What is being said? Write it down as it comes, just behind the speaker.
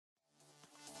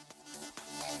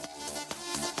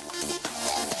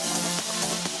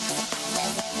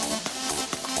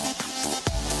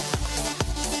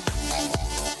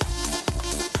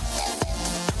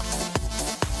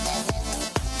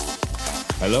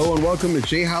Hello and welcome to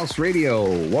J House Radio.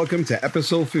 Welcome to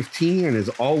episode 15. And as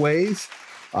always,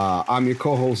 I'm your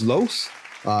co-host Los,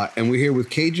 and we're here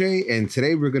with KJ. And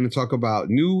today we're going to talk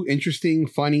about new, interesting,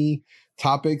 funny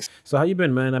topics. So how you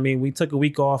been, man? I mean, we took a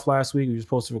week off last week. We were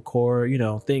supposed to record. You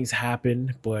know, things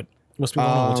happen, but what's been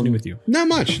going on? What's new with you? Not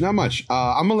much. I'm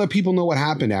gonna let people know what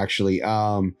happened. Actually,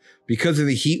 because of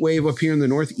the heat wave up here in the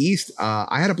Northeast,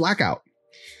 I had a blackout.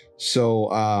 So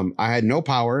I had no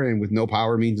power, and with no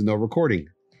power means no recording.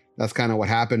 That's kind of what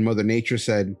happened. Mother Nature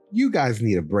said, "You guys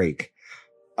need a break."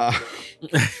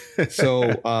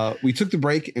 So we took the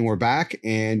break, and we're back,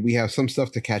 and we have some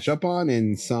stuff to catch up on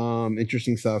and some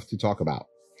interesting stuff to talk about.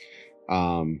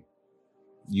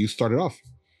 You started off.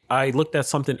 I looked at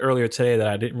something earlier today that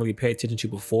I didn't really pay attention to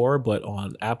before, but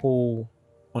on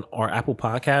our Apple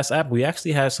Podcast app, we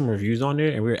actually have some reviews on there,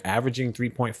 and we're averaging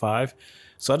 3.5.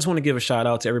 So I just want to give a shout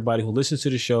out to everybody who listens to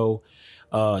the show.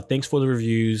 Thanks for the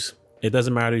reviews. It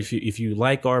doesn't matter if you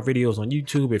like our videos on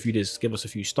YouTube, if you just give us a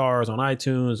few stars on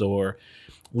iTunes or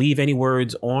leave any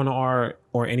words on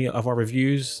any of our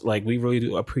reviews. Like, we really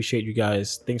do appreciate you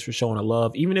guys. Thanks for showing the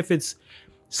love. Even if it's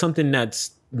something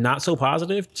that's not so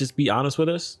positive, just be honest with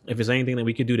us. If there's anything that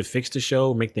we could do to fix the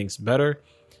show, make things better,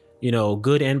 you know,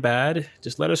 good and bad,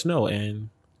 just let us know. And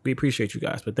we appreciate you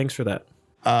guys. But thanks for that.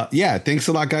 Yeah, thanks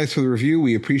a lot, guys, for the review.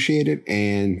 We appreciate it.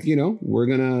 And, you know, we're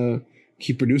going to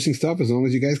keep producing stuff as long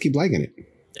as you guys keep liking it.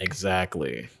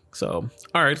 Exactly. So,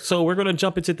 all right. So we're going to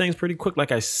jump into things pretty quick.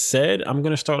 Like I said, I'm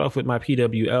going to start off with my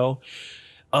PWL.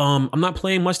 I'm not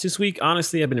playing much this week.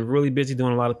 Honestly, I've been really busy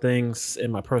doing a lot of things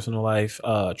in my personal life,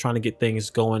 trying to get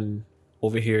things going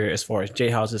over here as far as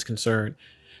J-House is concerned.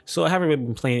 So I haven't really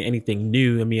been playing anything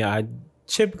new. I mean, I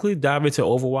typically dive into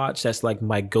Overwatch. That's like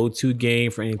my go-to game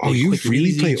for anything. Oh, you quick really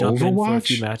easy, play jump in for a Overwatch?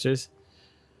 few matches.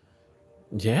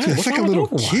 Yeah, Dude, it's like a little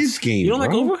kids game. You don't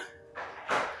bro. like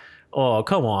Overwatch? Oh,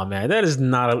 come on, man. That is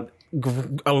not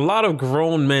a lot of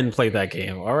grown men play that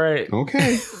game. All right.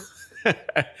 Okay.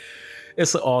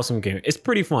 It's an awesome game. It's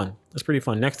pretty fun.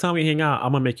 Next time we hang out,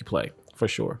 I'm gonna make you play for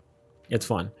sure. It's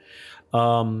fun.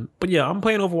 But yeah, I'm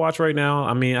playing Overwatch right now.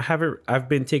 I mean, I've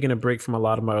been taking a break from a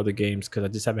lot of my other games because I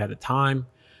just haven't had the time.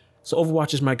 So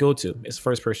Overwatch is my go-to. It's a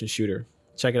first-person shooter.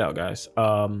 Check it out, guys.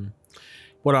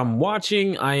 What I'm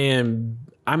watching, I'm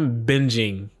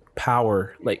binging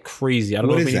Power like crazy. I don't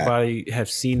know if anybody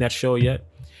have seen that show yet.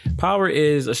 Power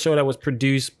is a show that was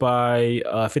produced by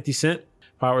 50 Cent.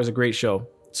 Power is a great show.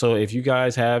 So if you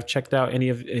guys have checked out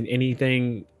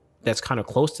anything that's kind of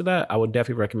close to that, I would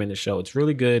definitely recommend the show. It's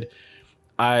really good.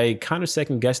 I kind of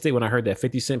second guessed it when I heard that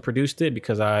 50 Cent produced it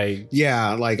because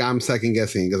I'm second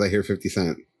guessing because I hear 50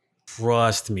 Cent.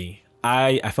 Trust me,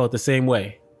 I felt the same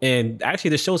way. And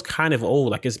actually, the show's kind of old.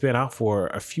 Like, it's been out for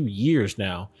a few years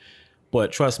now.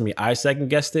 But trust me, I second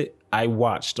guessed it. I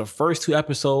watched the first 2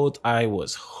 episodes. I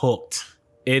was hooked.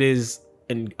 It is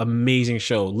an amazing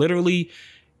show. Literally,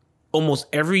 almost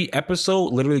every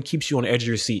episode literally keeps you on the edge of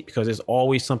your seat because there's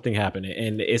always something happening.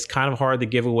 And it's kind of hard to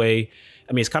give away.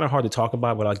 I mean, it's kind of hard to talk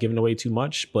about without giving away too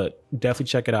much. But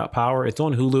definitely check it out. Power. It's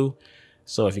on Hulu.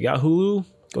 So if you got Hulu,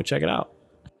 go check it out.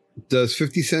 Does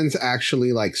 50 Cent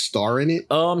actually like star in it?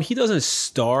 He doesn't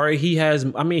star. He has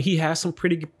some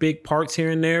pretty big parts here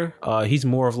and there. He's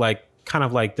more of like kind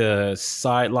of like the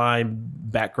sideline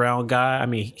background guy. I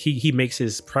mean, he makes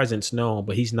his presence known,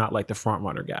 but he's not like the front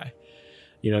runner guy.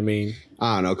 You know what I mean?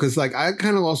 I don't know, because like I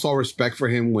kind of lost all respect for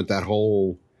him with that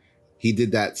whole. He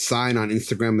did that sign on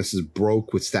Instagram that says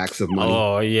 "broke with stacks of money."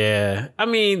 Oh yeah, I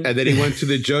mean, and then he went to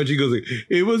the judge. He goes, like,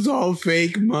 "It was all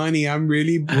fake money. I'm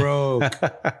really broke."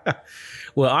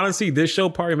 Well, honestly, this show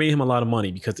probably made him a lot of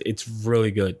money because it's really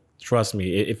good. Trust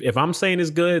me. If I'm saying it's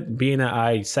good, being that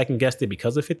I second guessed it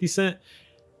because of 50 Cent,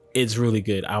 it's really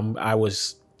good. I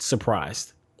was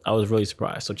surprised. I was really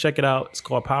surprised. So check it out. It's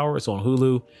called Power. It's on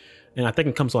Hulu, and I think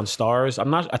it comes on Stars.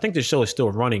 I think the show is still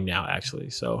running now,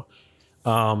 actually. So.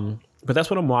 But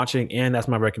that's what I'm watching, and that's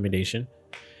my recommendation.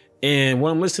 And what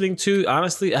I'm listening to,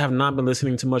 honestly, I have not been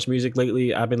listening to much music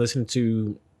lately. I've been listening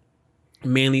to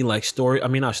mainly like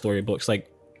not storybooks, like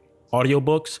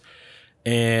audiobooks.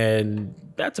 And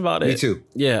that's about it. Me too.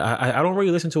 Yeah, I don't really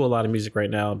listen to a lot of music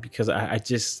right now because I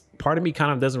just, part of me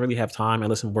kind of doesn't really have time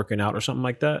unless I'm working out or something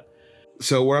like that.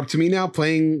 So we're up to me now,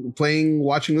 playing,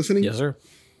 watching, listening? Yes, sir.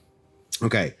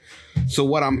 Okay. So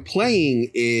what I'm playing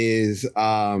is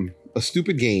a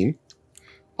stupid game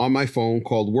on my phone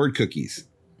called Word Cookies.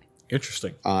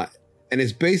 Interesting. And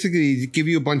it's basically give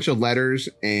you a bunch of letters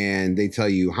and they tell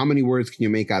you how many words can you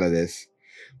make out of this.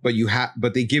 But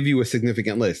they give you a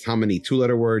significant list. How many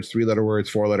 2-letter words, 3-letter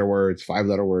words, 4-letter words,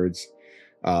 5-letter words,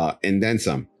 and then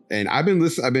some. And I've been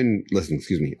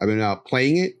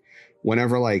playing it.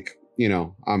 whenever like, you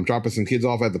know, I'm dropping some kids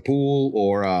off at the pool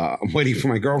or I'm waiting for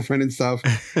my girlfriend and stuff.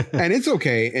 And it's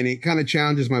okay. And it kind of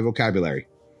challenges my vocabulary.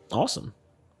 Awesome.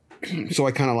 So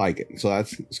I kind of like it. So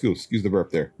that's, excuse the burp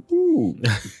there. Ooh,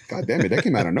 God damn it. That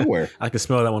came out of nowhere. I can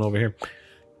smell that one over here.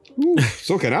 Ooh,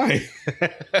 so can I.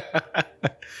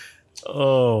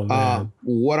 Oh, man.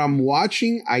 What I'm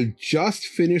watching, I just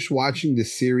finished watching the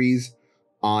series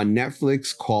on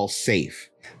Netflix called Safe.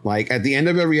 Like at the end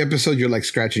of every episode, you're like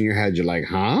scratching your head. You're like,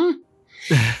 huh?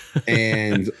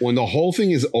 And when the whole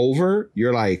thing is over,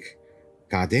 you're like,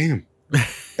 God damn.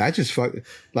 That just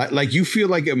like you feel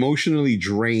like emotionally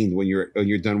drained when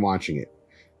you're done watching it.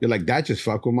 You're like, that just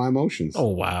fucked with my emotions. Oh,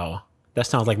 wow. That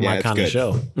sounds like my kind of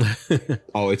show.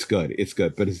 Oh, it's good. It's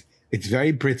good. But it's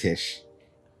very British.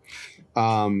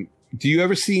 Have you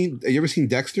ever seen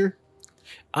Dexter?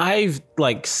 I've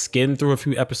like skimmed through a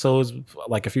few episodes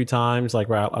like a few times, like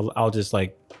where I'll just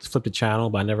like flip the channel,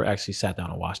 but I never actually sat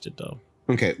down and watched it though.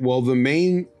 Okay. Well, the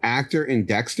main actor in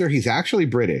Dexter, he's actually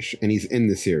British and he's in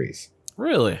the series.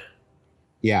 Really?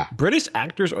 Yeah. British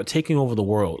actors are taking over the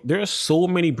world. There are so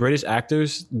many British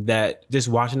actors that just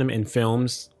watching them in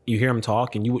films, you hear them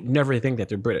talk and you would never think that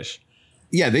they're British.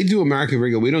 Yeah, they do American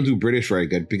very good. We don't do British very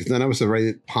good because none of us are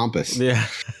very pompous. Yeah.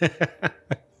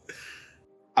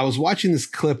 I was watching this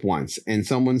clip once and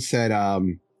someone said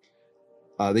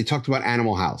they talked about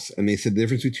Animal House and they said the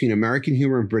difference between American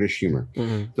humor and British humor.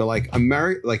 Mm-hmm. They're like,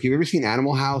 like, you've ever seen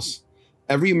Animal House?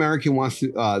 Every American wants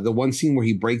to, the one scene where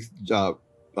he breaks that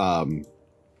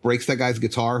guy's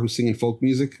guitar who's singing folk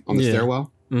music on the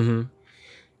stairwell. Mm-hmm.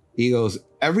 He goes,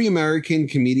 every American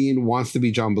comedian wants to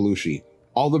be John Belushi.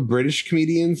 All the British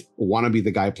comedians want to be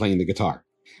the guy playing the guitar.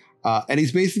 And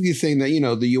he's basically saying that, you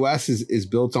know, the US is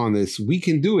built on this, we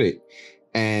can do it.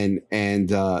 And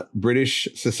British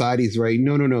society is right.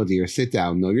 No, dear, sit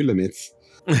down, know your limits.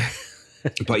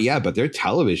 but their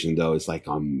television though is like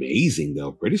amazing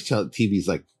though. British TV is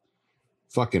like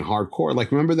fucking hardcore.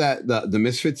 Like, remember that the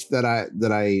Misfits that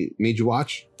I made you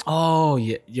watch? Oh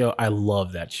yeah, yo, I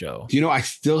love that show. Do you know I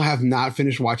still have not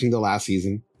finished watching the last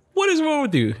season? What is wrong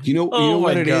with you? You know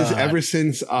what it is? Ever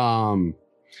since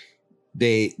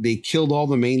they killed all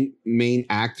the main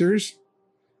actors,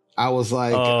 I was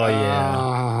like,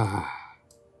 yeah.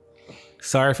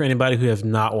 Sorry for anybody who has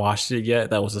not watched it yet.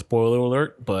 That was a spoiler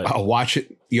alert, but watch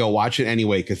it. Watch it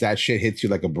anyway, because that shit hits you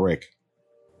like a brick.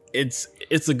 It's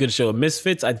a good show.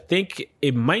 Misfits, I think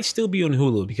it might still be on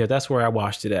Hulu because that's where I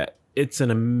watched it at. It's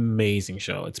an amazing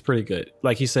show. It's pretty good.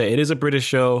 Like you said, it is a British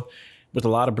show with a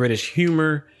lot of British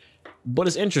humor, but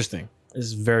it's interesting.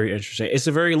 It's very interesting. It's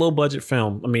a very low budget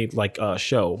film. I mean, like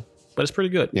show, but it's pretty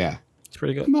good. Yeah, it's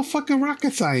pretty good. I'm a fucking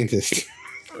rocket scientist.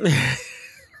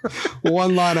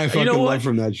 One line I fucking love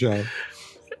from that show.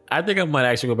 I think I might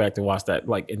actually go back to watch that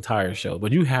like entire show,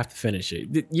 but you have to finish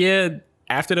it. Yeah,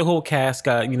 after the whole cast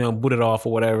got, booted off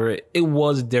or whatever, it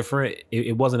was different.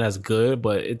 It wasn't as good,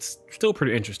 but it's still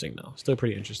pretty interesting though. Still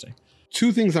pretty interesting.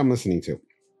 Two things I'm listening to.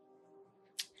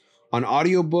 On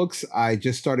audiobooks, I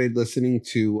just started listening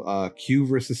to Q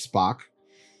versus Spock.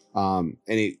 And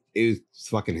it was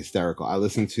fucking hysterical. I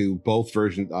listened to both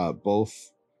versions,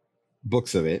 both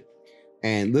books of it.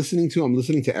 And I'm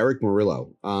listening to Eric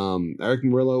Murillo. Eric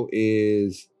Murillo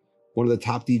is one of the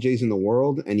top DJs in the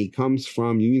world, and he comes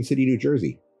from Union City, New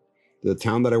Jersey, the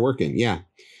town that I work in. Yeah.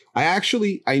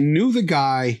 I knew the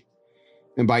guy,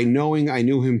 and by knowing, I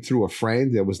knew him through a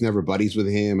friend. I was never buddies with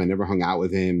him. I never hung out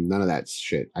with him. None of that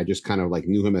shit. I just kind of like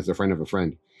knew him as a friend of a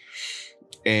friend.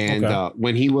 And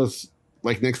when he was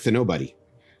like next to nobody,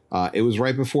 it was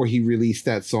right before he released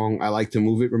that song, I Like to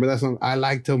Move It. Remember that song? I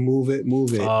like to move it,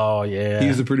 move it. Oh, yeah. He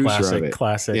was the producer of it.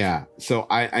 Classic. Yeah. So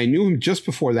I knew him just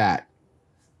before that.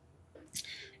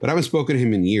 But I haven't spoken to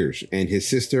him in years. And his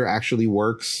sister actually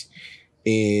works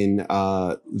in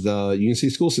the Union City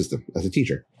school system as a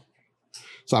teacher.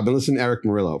 So I've been listening to Eric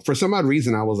Murillo. For some odd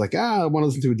reason, I was like, I want to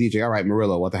listen to a DJ. All right,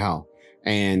 Murillo, what the hell?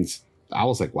 And I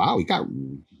was like, wow, he got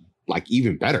like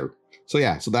even better. So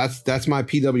yeah, so that's my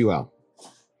PWL.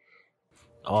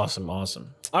 Awesome.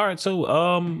 All right, so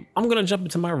I'm gonna jump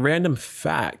into my random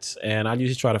facts, and I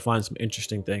usually try to find some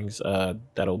interesting things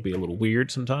that'll be a little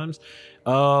weird sometimes.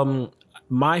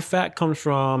 My fact comes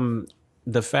from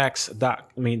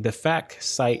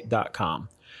thefactsite.com.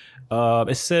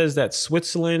 It says that in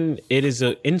Switzerland, it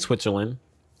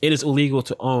is illegal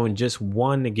to own just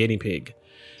one guinea pig.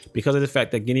 Because of the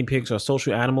fact that guinea pigs are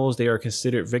social animals, they are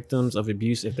considered victims of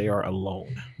abuse if they are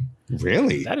alone.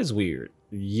 Really? That is weird.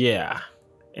 Yeah.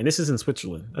 And this is in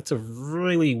Switzerland. That's a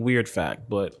really weird fact,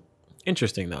 but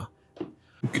interesting though.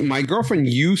 My girlfriend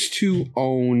used to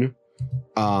own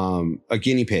a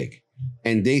guinea pig.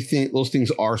 and they think those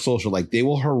things are social. Like they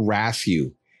will harass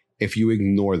you if you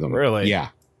ignore them. Really? Yeah.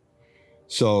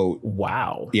 So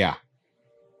wow. Yeah.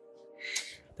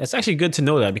 That's actually good to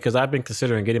know that, because I've been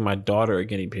considering getting my daughter a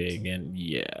guinea pig, and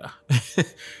yeah,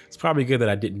 it's probably good that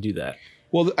I didn't do that.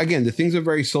 Well, again, the things are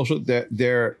very social.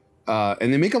 They're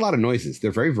and they make a lot of noises.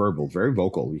 They're very verbal, very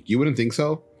vocal. You wouldn't think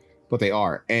so, but they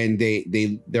are, and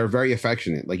they're very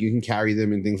affectionate. Like you can carry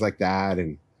them and things like that,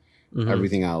 and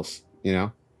everything else. You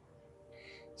know.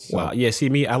 So. Wow. Yeah. See,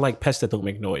 me, I like pets that don't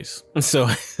make noise, so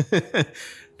that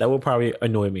will probably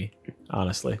annoy me,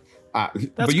 honestly.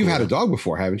 But you've had a dog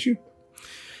before, haven't you?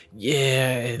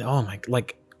 Yeah. And, oh my,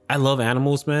 like I love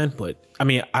animals, man. But I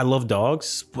mean, I love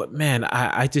dogs, but man,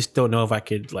 I just don't know if I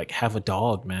could like have a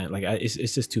dog, man. Like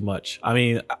it's just too much. I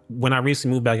mean, when I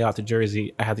recently moved back out to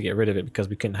Jersey, I had to get rid of it because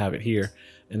we couldn't have it here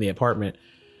in the apartment.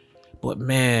 But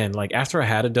man, like after I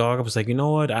had a dog, I was like, you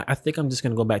know what? I think I'm just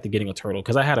going to go back to getting a turtle,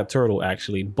 because I had a turtle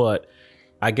actually, but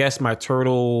I guess my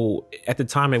turtle at the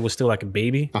time, it was still like a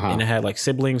baby and it had like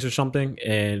siblings or something,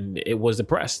 and it was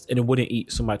depressed and it wouldn't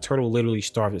eat. So my turtle literally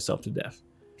starved itself to death.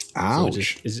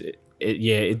 Ouch. So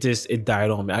it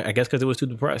died on me. I guess because it was too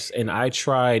depressed. And I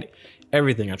tried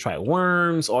everything. I tried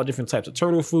worms, all different types of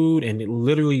turtle food, and it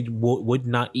literally would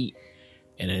not eat.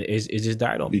 And it just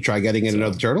died on me. You try getting in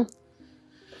another turtle?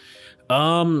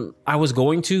 I was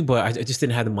going to, but I just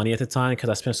didn't have the money at the time because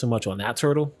I spent so much on that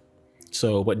turtle.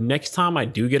 So, but next time I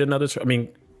do get another, I mean,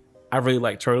 I really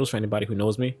like turtles, for anybody who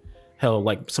knows me. Hell,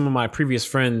 like some of my previous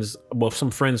friends, well,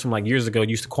 some friends from like years ago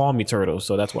used to call me Turtle.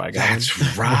 So that's why I got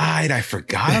That's right. I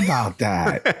forgot about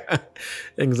that.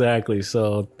 Exactly.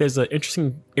 So there's an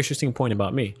interesting point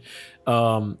about me.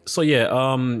 So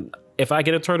yeah, if I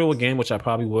get a turtle again, which I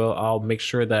probably will, I'll make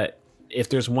sure that if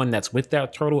there's one that's with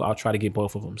that turtle, I'll try to get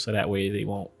both of them. So that way they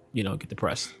won't, get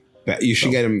depressed. You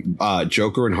should get him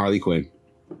Joker and Harley Quinn.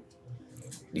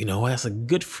 You know what? That's a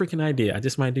good freaking idea. I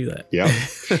just might do that. Yeah.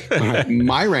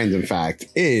 My random fact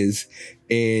is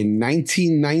in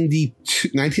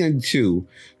 1992,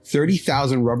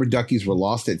 30,000 rubber duckies were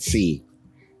lost at sea.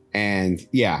 And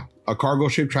yeah, a cargo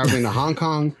ship traveling to Hong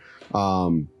Kong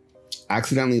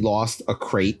accidentally lost a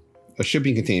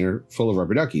shipping container full of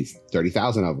rubber duckies,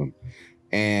 30,000 of them.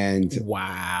 And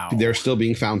wow, they're still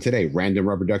being found today. Random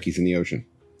rubber duckies in the ocean.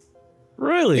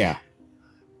 Really? Yeah.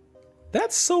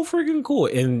 That's so freaking cool.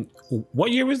 And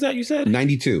what year was that, you said?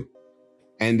 92.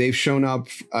 And they've shown up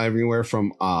everywhere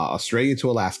from Australia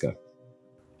to Alaska.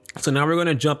 So now we're going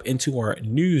to jump into our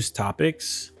news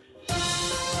topics.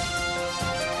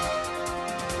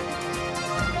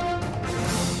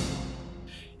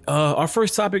 Our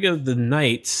first topic of the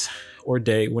night or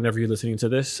day, whenever you're listening to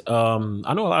this.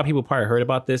 I know a lot of people probably heard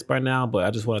about this by now, but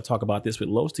I just want to talk about this with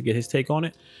Los to get his take on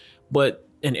it. But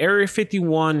an Area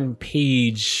 51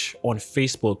 page on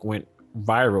Facebook went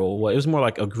viral. Well, it was more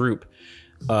like a group.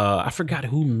 I forgot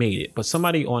who made it, but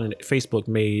somebody on Facebook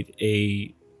made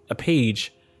a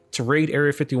page to raid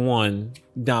Area 51.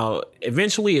 Now,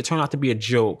 eventually it turned out to be a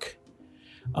joke,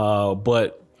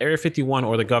 but Area 51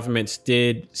 or the governments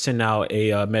did send out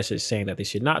a message saying that they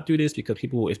should not do this because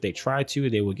people, if they try to,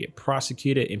 they will get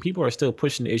prosecuted. And people are still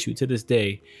pushing the issue to this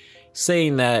day,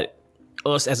 saying that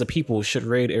us as a people should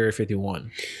raid Area 51.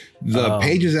 The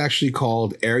page is actually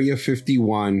called Area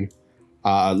 51.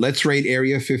 Let's raid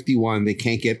Area 51. They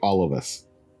can't get all of us.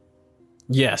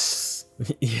 Yes.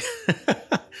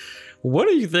 What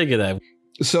do you think of that?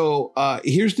 So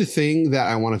here's the thing that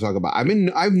I want to talk about.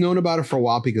 I've known about it for a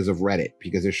while because of Reddit,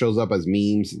 because it shows up as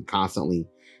memes constantly.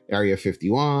 Area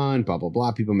 51, blah, blah,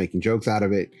 blah. People making jokes out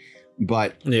of it.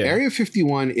 But Area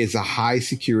 51 is a high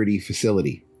security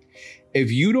facility. If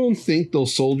you don't think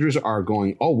those soldiers are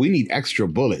going, oh, we need extra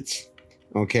bullets,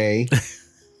 okay?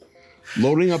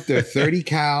 Loading up their 30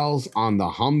 cals on the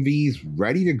Humvees,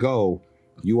 ready to go,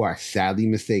 you are sadly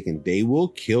mistaken. They will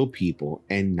kill people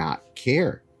and not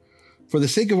care. For the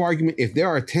sake of argument, if there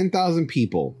are 10,000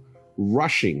 people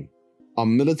rushing a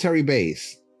military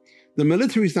base, the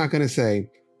military is not going to say,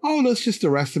 oh, let's just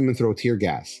arrest them and throw tear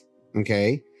gas,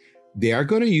 okay? They are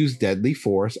going to use deadly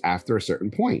force after a certain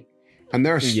point. And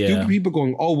there are stupid people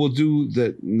going, oh, we'll do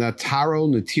the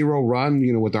Natiro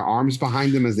run, with their arms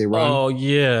behind them as they run. Oh,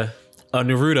 yeah.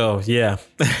 Naruto, yeah.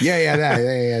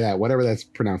 that, whatever that's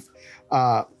pronounced.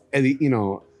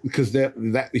 Because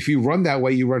that if you run that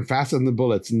way, you run faster than the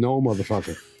bullets. No,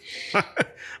 motherfucker.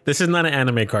 This is not an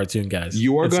anime cartoon, guys.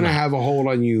 You are going to have a hole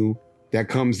on you that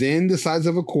comes in the size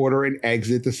of a quarter and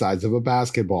exit the size of a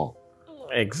basketball.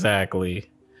 Exactly.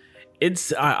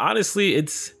 Honestly,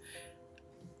 it's...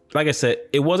 Like I said,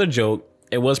 it was a joke.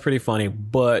 It was pretty funny,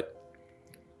 but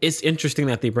it's interesting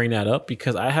that they bring that up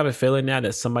because I have a feeling now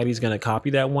that somebody's going to copy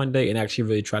that one day and actually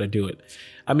really try to do it.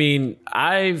 I mean,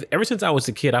 ever since I was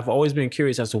a kid, I've always been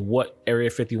curious as to what Area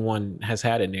 51 has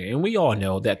had in there. And we all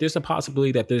know that there's a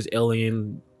possibility that there's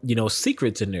alien,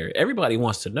 secrets in there. Everybody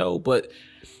wants to know, but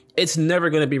it's never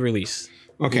going to be released.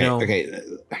 Okay. Okay.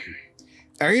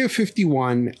 Area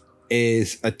 51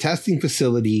 is a testing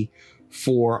facility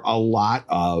for a lot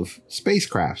of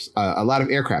spacecrafts, a lot of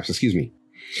aircrafts, excuse me.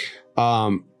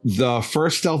 The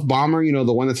first stealth bomber,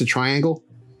 the one that's a triangle.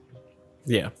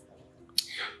 Yeah.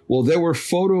 Well, there were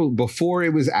photos before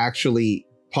it was actually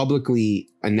publicly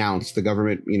announced. The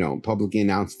government, publicly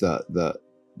announced the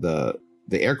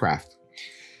aircraft.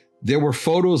 There were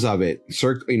photos of it,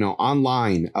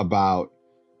 online about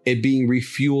it being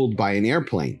refueled by an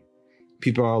airplane.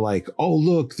 People are like, oh,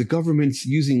 look, the government's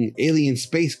using alien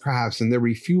spacecrafts and they're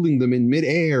refueling them in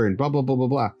midair and blah, blah, blah, blah,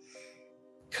 blah.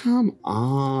 Come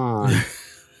on.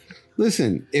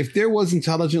 Listen, if there was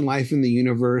intelligent life in the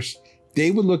universe,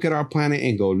 they would look at our planet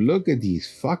and go, look at these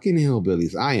fucking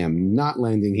hillbillies. I am not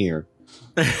landing here.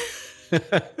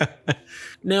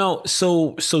 Now,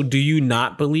 so do you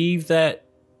not believe that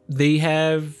they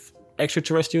have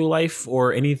extraterrestrial life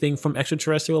or anything from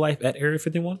extraterrestrial life at Area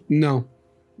 51? No,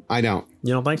 I don't.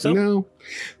 You don't think so? No,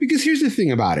 because here's the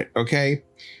thing about it, okay?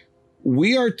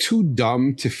 We are too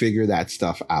dumb to figure that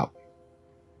stuff out.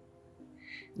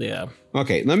 Yeah.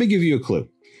 Okay, let me give you a clue.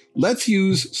 Let's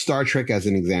use Star Trek as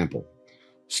an example.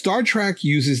 Star Trek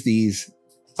uses these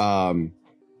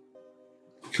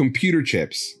computer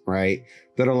chips, right?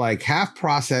 That are like half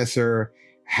processor,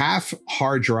 half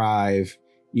hard drive,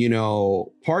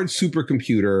 part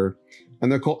supercomputer,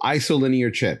 and they're called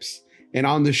isolinear chips. And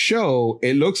on the show,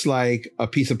 it looks like a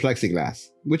piece of plexiglass,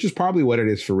 which is probably what it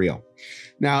is for real.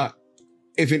 Now,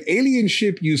 if an alien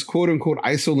ship used quote unquote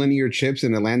isolinear chips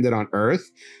and it landed on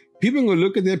Earth, people are going to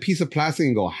look at that piece of plastic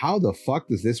and go, how the fuck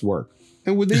does this work?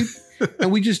 And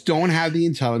and we just don't have the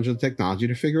intelligent technology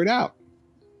to figure it out.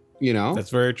 That's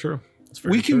very true.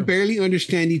 We can barely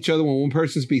understand each other when one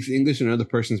person speaks English and another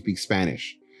person speaks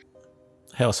Spanish.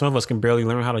 Hell, some of us can barely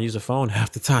learn how to use a phone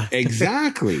half the time.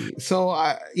 Exactly. So,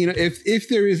 if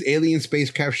there is alien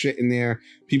spacecraft shit in there,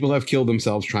 people have killed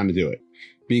themselves trying to do it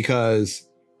because,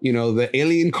 the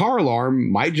alien car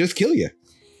alarm might just kill you.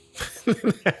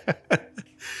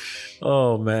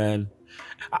 Oh, man.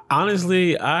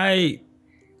 Honestly, I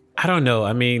don't know.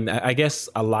 I mean, I guess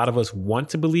a lot of us want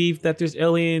to believe that there's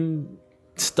alien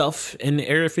stuff in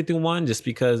Area 51 just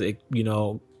because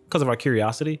because of our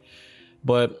curiosity.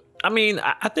 But I mean,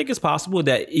 I think it's possible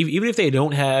that even if they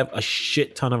don't have a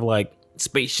shit ton of like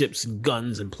spaceships and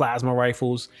guns and plasma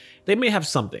rifles, they may have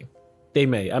something. They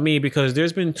may. I mean, because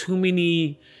there's been too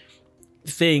many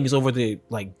things over the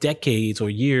like decades or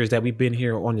years that we've been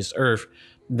here on this earth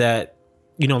that,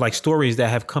 like stories that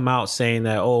have come out saying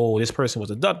that, oh, this person was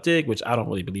abducted, which I don't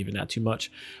really believe in that too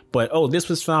much. But, oh, this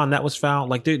was found, that was found.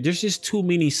 Like there's just too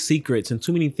many secrets and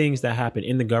too many things that happen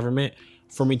in the government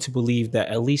for me to believe that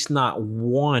at least not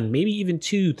one, maybe even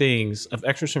two things of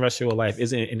extraterrestrial life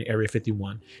isn't in Area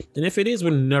 51. And if it is,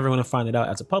 we're never going to find it out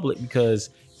as a public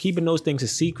because keeping those things a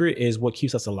secret is what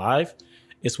keeps us alive.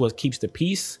 It's what keeps the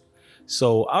peace.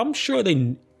 So I'm sure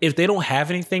if they don't have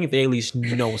anything, they at least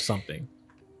know something,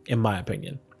 in my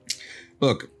opinion.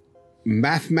 Look,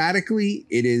 mathematically,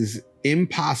 it is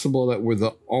impossible that we're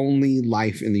the only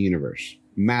life in the universe,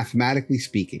 mathematically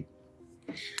speaking.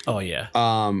 Oh, yeah.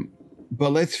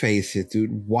 But let's face it,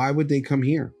 dude, why would they come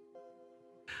here?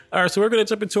 All right, so we're going to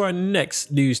jump into our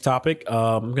next news topic.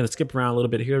 I'm going to skip around a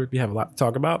little bit here. We have a lot to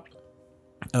talk about.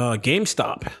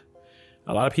 GameStop.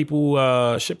 A lot of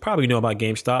people should probably know about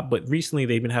GameStop, but recently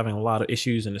they've been having a lot of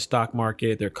issues in the stock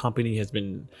market. Their company has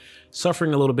been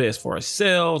suffering a little bit as far as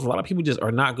sales. A lot of people just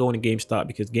are not going to GameStop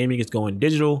because gaming is going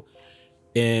digital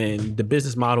and the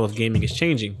business model of gaming is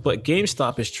changing. But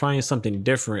GameStop is trying something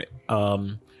different.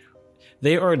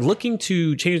 They are looking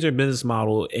to change their business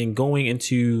model and going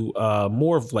into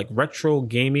more of like retro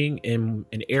gaming in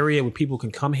an area where people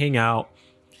can come hang out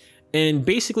and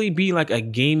basically be like a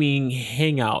gaming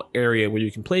hangout area where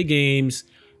you can play games,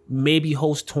 maybe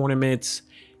host tournaments,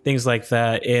 things like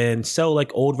that, and sell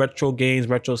like old retro games,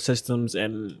 retro systems,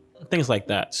 and things like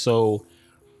that. So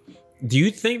do you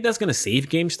think that's going to save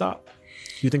GameStop?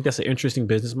 Do you think that's an interesting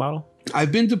business model?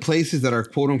 I've been to places that are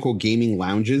quote unquote gaming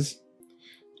lounges.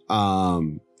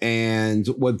 And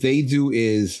what they do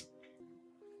is,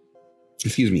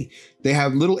 they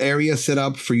have little areas set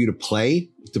up for you to play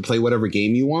whatever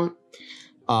game you want.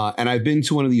 And I've been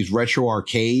to one of these retro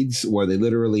arcades where they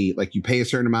literally like you pay a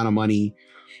certain amount of money,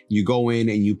 you go in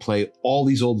and you play all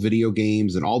these old video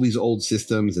games and all these old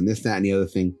systems and this, that, and the other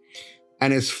thing.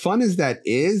 And as fun as that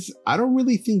is, I don't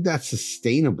really think that's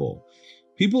sustainable.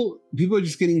 People are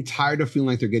just getting tired of feeling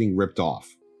like they're getting ripped off.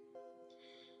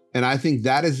 And I think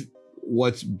that is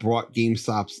what's brought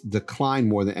GameStop's decline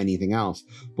more than anything else.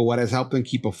 But what has helped them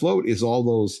keep afloat is all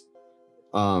those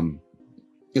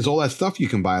is all that stuff you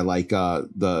can buy, like the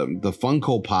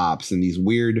Funko Pops and these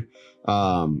weird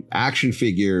action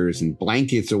figures and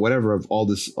blankets or whatever of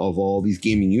all these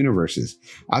gaming universes.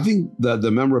 I think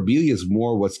the memorabilia is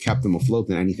more what's kept them afloat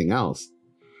than anything else.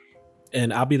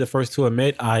 And I'll be the first to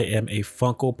admit, I am a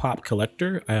Funko Pop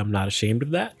collector. I am not ashamed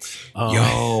of that.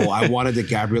 Yo, I wanted the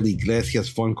Gabriel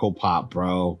Iglesias Funko Pop,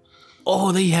 bro.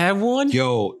 Oh, they have one?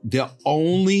 Yo, the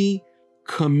only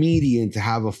comedian to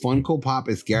have a Funko Pop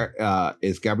is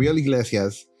Gabriel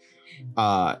Iglesias.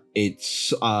 And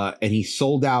he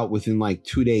sold out within like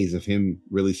 2 days of him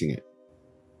releasing it.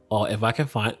 Oh,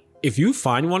 if you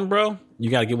find one, bro,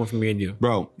 you gotta get one for me and you,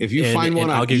 bro. If you find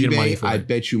one on eBay, money I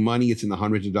bet you money it's in the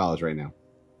hundreds of dollars right now.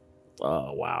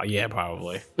 Oh wow, yeah,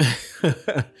 probably.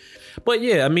 But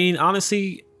yeah, I mean,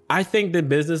 honestly, I think the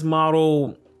business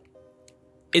model,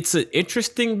 it's an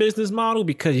interesting business model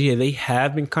because they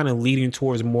have been kind of leading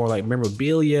towards more like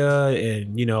memorabilia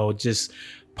and just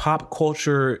pop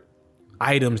culture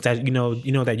items that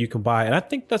that you can buy. And I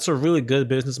think that's a really good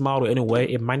business model in a way.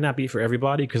 It might not be for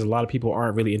everybody because a lot of people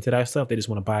aren't really into that stuff. They just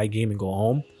want to buy a game and go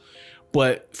home.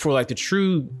 But for like the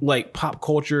true like pop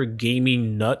culture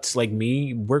gaming nuts like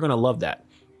me, we're gonna love that.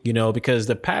 Because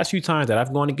the past few times that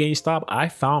I've gone to GameStop, I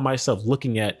found myself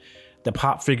looking at the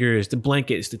pop figures, the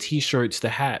blankets, the t-shirts, the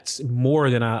hats more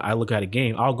than I look at a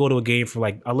game. I'll go to a game for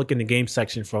I look in the game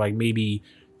section for like maybe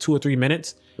 2 or 3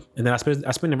 minutes. And then I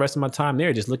spend the rest of my time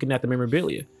there just looking at the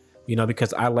memorabilia,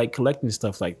 because I like collecting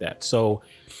stuff like that. So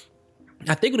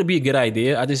I think it'll be a good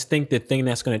idea. I just think the thing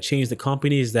that's going to change the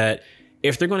company is that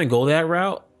if they're going to go that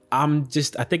route, I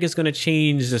think it's going to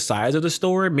change the size of the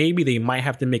store. Maybe they might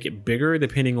have to make it bigger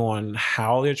depending on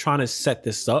how they're trying to set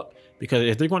this up. Because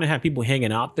if they're going to have people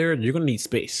hanging out there, you're going to need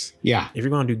space. Yeah. If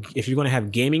you're going to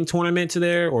have gaming tournaments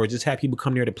there or just have people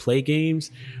come there to play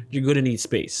games, you're going to need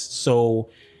space. So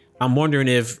I'm wondering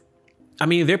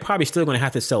they're probably still going to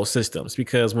have to sell systems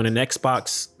because when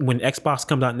Xbox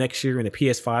comes out next year and the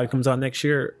PS5 comes out next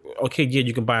year, okay, yeah,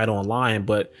 you can buy it online,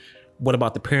 but what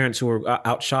about the parents who are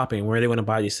out shopping? Where are they going to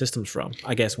buy these systems from?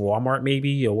 I guess Walmart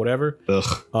maybe or whatever.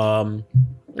 Ugh.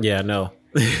 Yeah, no.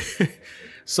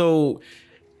 So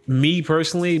me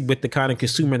personally, with the kind of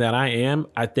consumer that I am,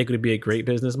 I think it would be a great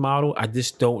business model. I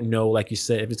just don't know, like you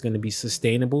said, if it's going to be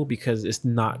sustainable because it's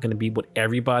not going to be what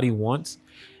everybody wants.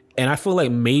 And I feel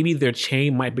like maybe their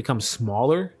chain might become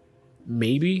smaller.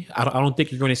 Maybe. I don't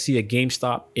think you're going to see a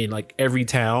GameStop in like every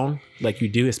town like you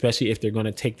do, especially if they're going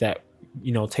to take that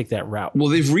route. Well,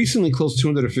 they've recently closed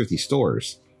 250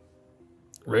 stores.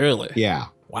 Really? Yeah.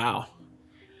 Wow.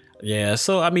 Yeah.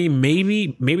 So, I mean,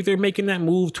 maybe they're making that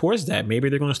move towards that. Maybe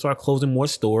they're going to start closing more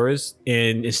stores.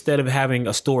 And instead of having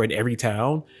a store in every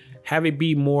town, have it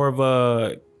be more of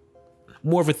a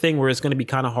thing where it's going to be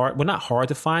kind of hard. Well, not hard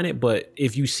to find it, but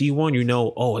if you see one,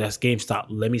 oh, that's GameStop.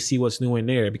 Let me see what's new in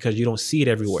there because you don't see it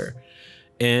everywhere.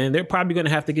 And they're probably going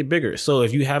to have to get bigger. So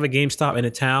if you have a GameStop in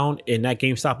a town and that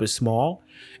GameStop is small,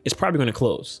 it's probably going to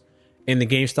close. And the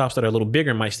GameStops that are a little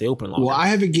bigger might stay open longer. Well, I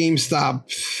have a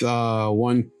GameStop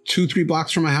 1, 2, 3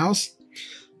 blocks from my house.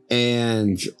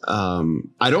 And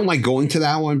I don't like going to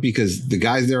that one because the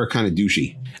guys there are kind of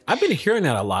douchey. I've been hearing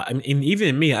that a lot. I mean,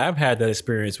 even me, I've had that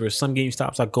experience where some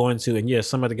GameStops I go into and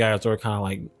some of the guys are kind of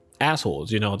like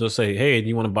assholes, they'll say, hey, do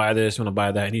you want to buy this? You want to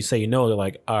buy that? And you say, no, they're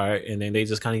like, all right. And then they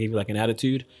just kind of give you like an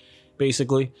attitude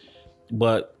basically.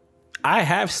 But I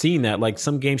have seen that, like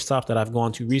some GameStop that I've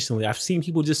gone to recently, I've seen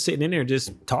people just sitting in there,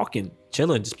 just talking,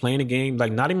 chilling, just playing a game,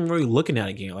 like not even really looking at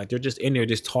a game. Like they're just in there,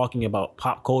 just talking about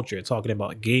pop culture, talking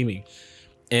about gaming.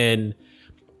 And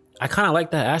I kind of like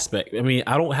that aspect. I mean,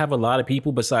 I don't have a lot of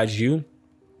people besides you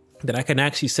that I can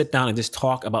actually sit down and just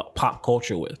talk about pop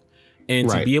culture with. And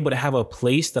to be able to have a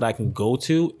place that I can go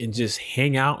to and just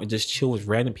hang out and just chill with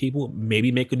random people,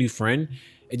 maybe make a new friend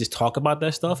and just talk about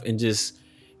that stuff and just,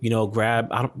 grab,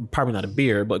 probably not a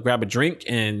beer, but grab a drink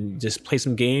and just play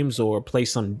some games or play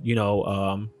some,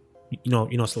 so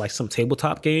like some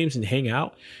tabletop games and hang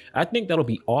out. I think that'll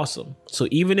be awesome. So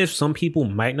even if some people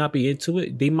might not be into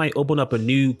it, they might open up a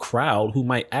new crowd who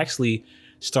might actually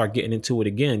start getting into it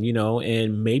again,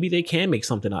 and maybe they can make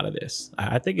something out of this.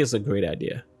 I think it's a great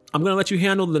idea. I'm going to let you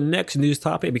handle the next news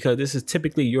topic because this is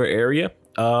typically your area.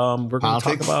 We're going to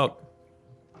talk about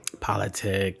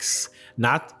politics,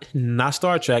 not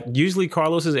Star Trek. Usually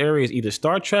Carlos's area is either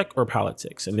Star Trek or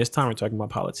politics. And this time we're talking about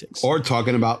politics. Or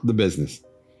talking about the business.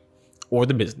 or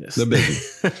the business. The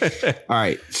business. All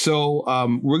right. So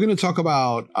we're going to talk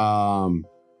about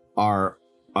our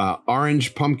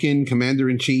orange pumpkin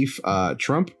commander-in-chief,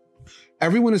 Trump.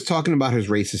 Everyone is talking about his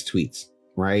racist tweets,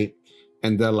 right?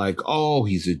 And they're like, oh,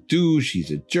 he's a douche,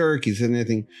 he's a jerk, he's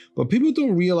anything. But people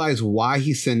don't realize why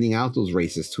he's sending out those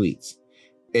racist tweets.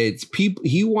 It's people,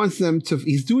 he wants them to,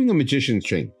 he's doing a magician's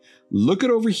trick. Look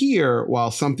it over here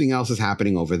while something else is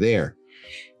happening over there.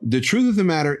 The truth of the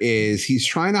matter is he's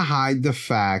trying to hide the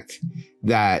fact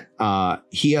that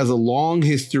he has a long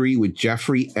history with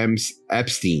Jeffrey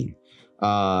Epstein,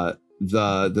 the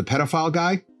pedophile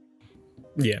guy.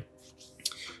 Yeah.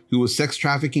 Who was sex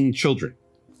trafficking children.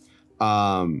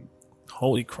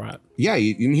 Holy crap. Yeah,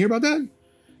 you didn't hear about that?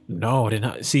 No, I did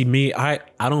not. See, me, I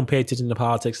don't pay attention to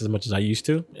politics as much as I used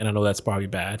to, and I know that's probably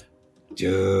bad.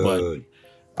 Dude. But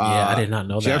yeah, I did not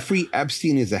know that. Jeffrey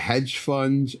Epstein is a hedge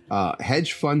fund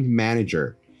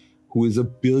manager who is a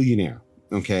billionaire,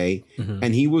 okay? Mm-hmm.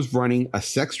 And he was running a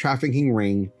sex trafficking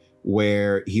ring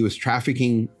where he was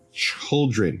trafficking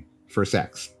children for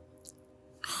sex.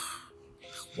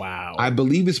 Wow. I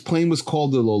believe his plane was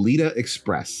called the Lolita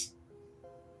Express.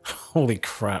 Holy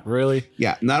crap, really?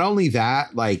 Yeah, not only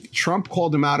that, like Trump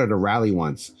called him out at a rally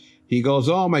once. He goes,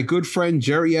 oh, my good friend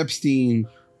Jerry Epstein,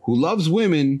 who loves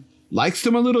women, likes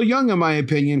them a little young in my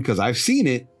opinion, because I've seen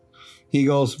it. He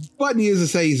goes, but needless to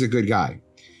say, he's a good guy.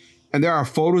 And there are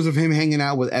photos of him hanging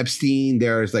out with Epstein.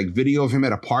 There's like video of him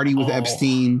at a party with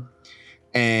Epstein.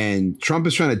 And Trump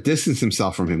is trying to distance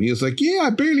himself from him. He was like, yeah, I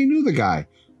barely knew the guy.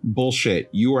 Bullshit.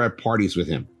 You were at parties with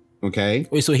him. Okay.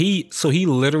 Wait, so he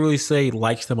literally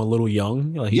likes them a little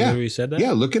young? Like he literally said that?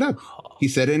 Yeah, look it up. He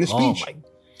said it in his speech. Oh my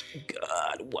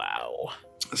God. Wow.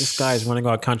 This guy is running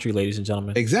our country, ladies and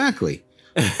gentlemen. Exactly.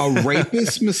 A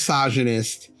rapist,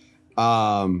 misogynist,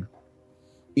 who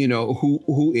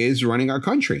is running our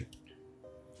country.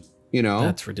 You know,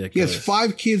 that's ridiculous. He has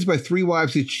 5 kids by 3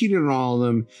 wives. He cheated on all of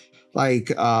them.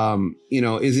 Like,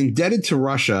 is indebted to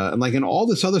Russia and all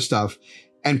this other stuff.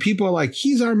 And people are like,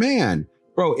 he's our man.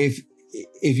 Bro, if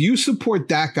you support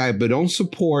that guy, but don't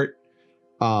support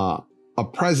a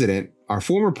president, our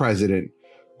former president,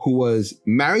 who was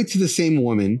married to the same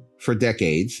woman for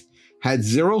decades, had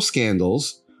 0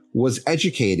 scandals, was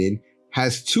educated,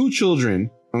 has 2 children,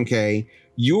 okay?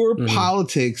 Your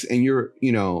politics and your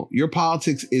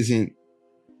politics isn't,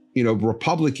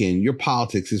 Republican. Your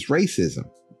politics is racism,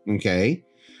 okay?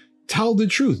 Tell the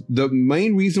truth. The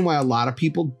main reason why a lot of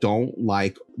people didn't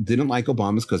like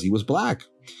Obama is because he was black.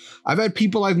 I've had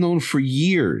people I've known for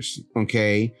years,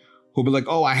 okay, who'll be like,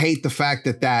 oh, I hate the fact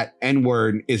that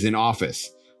N-word is in office.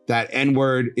 That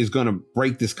N-word is going to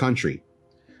break this country.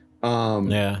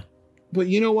 Yeah. But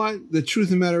you know what? The truth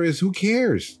of the matter is, who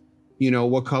cares?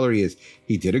 What color he is.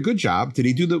 He did a good job. Did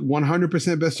he do the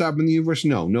 100% best job in the universe?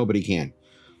 No, nobody can.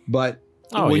 But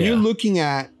when you're looking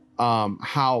at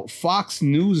how Fox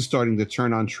News is starting to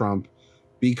turn on Trump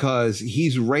because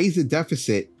he's raised the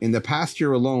deficit in the past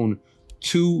year alone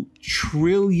 $2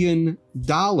 trillion.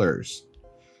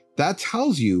 That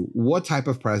tells you what type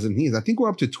of president he is. I think we're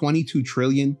up to $22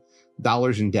 trillion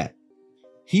in debt.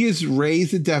 He has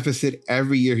raised the deficit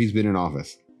every year he's been in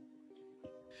office.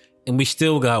 And we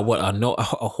still got a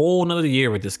whole nother year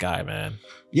with this guy, man.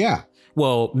 Yeah.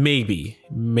 Well, maybe.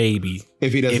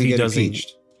 If he doesn't get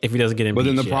impeached. If he doesn't get impeached. But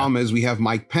then the problem is we have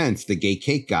Mike Pence, the gay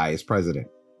cake guy, as president.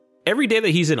 Every day that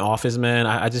he's in office, man,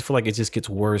 I just feel like it just gets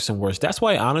worse and worse. That's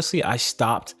why, honestly, I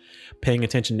stopped paying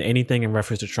attention to anything in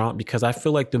reference to Trump because I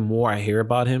feel like the more I hear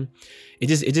about him, it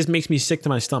just makes me sick to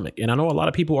my stomach. And I know a lot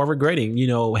of people are regretting,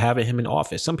 having him in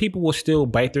office. Some people will still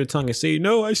bite their tongue and say,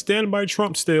 no, I stand by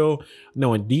Trump still.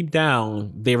 No, and deep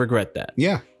down, they regret that.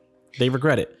 Yeah. They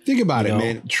regret it. Think about it,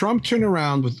 man. Trump turned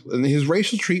around with his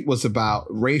racial tweet was about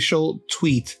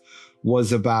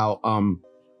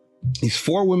these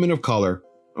 4 women of color,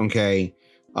 okay,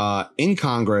 in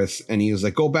Congress. And he was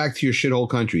like, go back to your shithole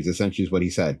countries, essentially is what he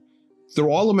said. They're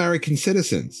all American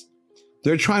citizens.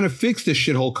 They're trying to fix the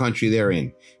shithole country they're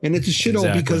in. And it's a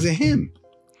shithole because of him.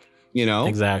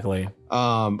 Exactly.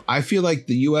 I feel like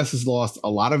the U.S. has lost a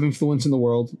lot of influence in the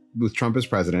world with Trump as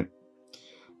president.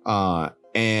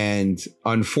 And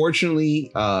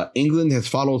unfortunately, England has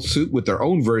followed suit with their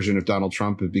own version of Donald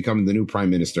Trump of becoming the new prime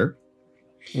minister.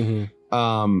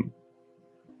 Mm-hmm.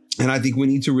 And I think we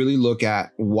need to really look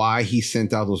at why he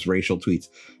sent out those racial tweets.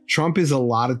 Trump is a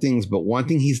lot of things, but one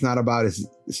thing he's not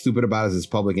stupid about is his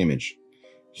public image.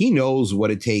 He knows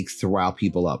what it takes to rile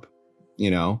people up,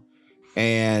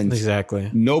 and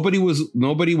exactly. Nobody was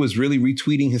really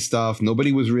retweeting his stuff.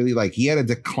 Nobody was really he had a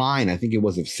decline. I think it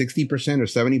was of 60% or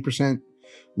 70%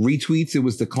 retweets. It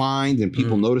was declined and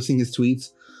people noticing his tweets.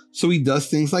 So he does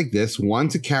things like this, one,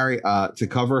 to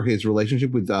cover his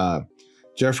relationship with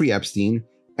Jeffrey Epstein,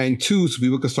 and two, so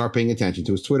people can start paying attention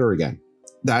to his Twitter again.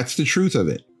 That's the truth of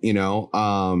it. You know,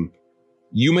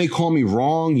 you may call me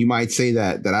wrong. You might say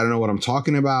that I don't know what I'm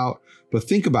talking about. But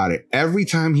think about it. Every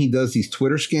time he does these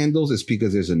Twitter scandals, it's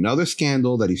because there's another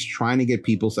scandal that he's trying to get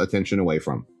people's attention away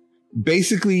from.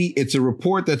 Basically, it's a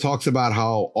report that talks about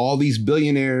how all these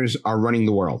billionaires are running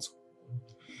the world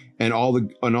and all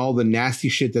the nasty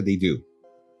shit that they do.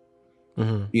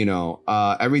 Mm-hmm. You know,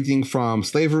 everything from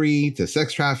slavery to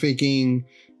sex trafficking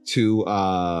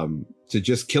to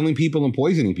just killing people and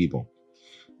poisoning people.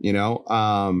 You know,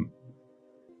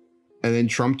 and then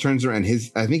Trump turns around.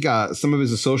 I think some of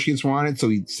his associates were on it. So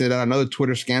he said another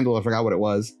Twitter scandal. I forgot what it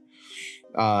was.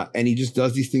 And he just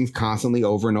does these things constantly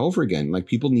over and over again. Like,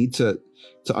 people need to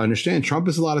understand Trump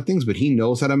is a lot of things, but he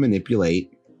knows how to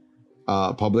manipulate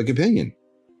public opinion.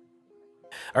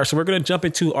 All right, so we're going to jump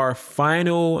into our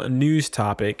final news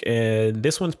topic, and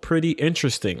this one's pretty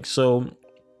interesting. So,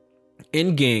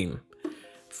 Endgame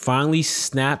finally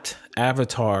snapped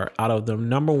Avatar out of the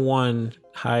 #1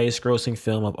 highest grossing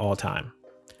film of all time.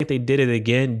 I think they did it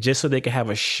again just so they could have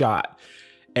a shot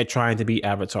at trying to beat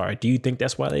Avatar. Do you think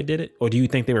that's why they did it? Or do you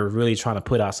think they were really trying to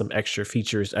put out some extra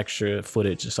features, extra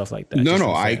footage and stuff like that?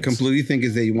 No, I completely think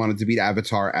is they wanted to beat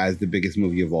Avatar as the biggest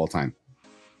movie of all time.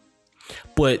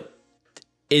 But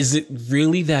is it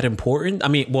really that important? I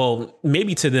mean, well,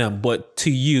 maybe to them, but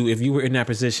to you, if you were in that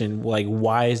position, like,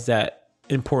 why is that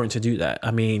important to do that?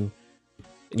 I mean,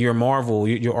 you're Marvel.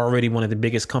 You're already one of the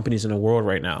biggest companies in the world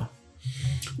right now.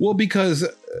 Well, because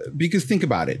think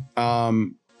about it.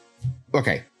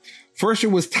 Okay, first it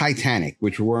was Titanic,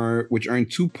 which earned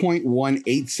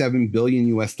 $2.187 billion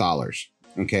US dollars.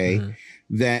 Okay,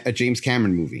 that a James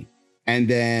Cameron movie, and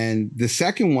then the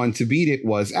second one to beat it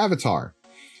was Avatar,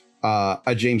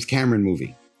 a James Cameron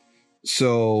movie.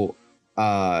 So,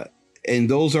 and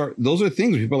those are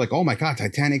things where people are like, oh my God,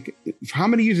 Titanic. How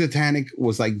many years Titanic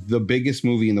was like the biggest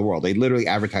movie in the world? They literally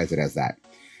advertised it as that.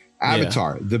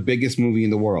 Avatar, the biggest movie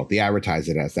in the world. They advertised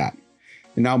it as that.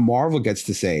 And now Marvel gets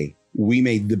to say, we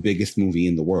made the biggest movie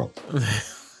in the world.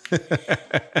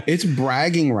 It's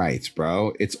bragging rights,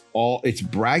 bro. It's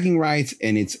bragging rights,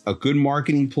 and it's a good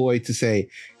marketing ploy to say,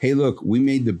 hey, look, we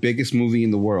made the biggest movie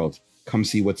in the world. Come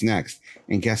see what's next.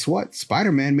 And guess what?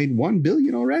 Spider-Man made $1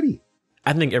 billion already.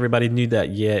 I think everybody knew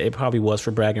that. Yeah, it probably was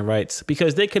for bragging rights,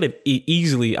 because they could have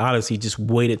easily, honestly, just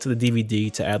waited to the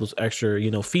DVD to add those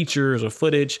extra, features or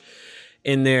footage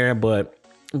in there. But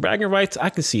bragging rights,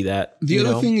 I can see that. The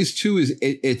other thing is too, is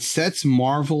it sets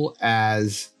Marvel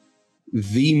as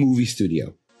the movie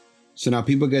studio. So now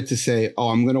people get to say, oh,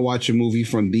 I'm going to watch a movie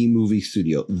from the movie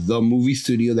studio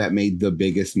that made the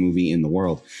biggest movie in the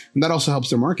world. And that also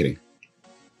helps their marketing.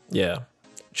 Yeah.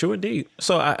 True indeed.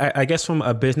 So I guess from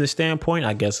a business standpoint,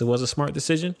 I guess it was a smart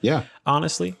decision. Yeah.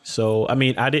 Honestly. So, I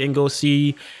mean, I didn't go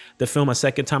see the film a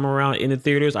second time around in the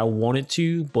theaters. I wanted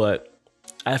to, but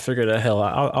I figured, hell,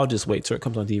 I'll just wait till it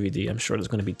comes on DVD. I'm sure there's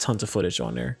going to be tons of footage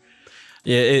on there.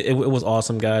 Yeah, it was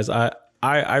awesome, guys. I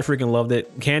freaking loved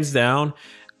it. Hands down.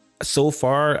 So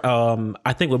far,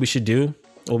 I think what we should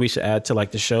add to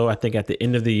like the show, I think at the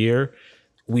end of the year,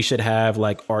 we should have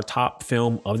like our top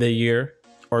film of the year,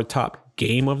 our top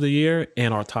game of the year,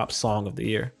 and our top song of the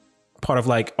year. Part of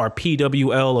like our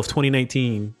PWL of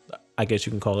 2019, I guess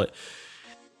you can call it.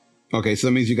 Okay, so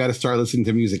that means you got to start listening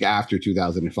to music after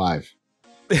 2005.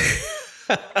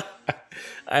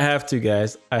 I have to,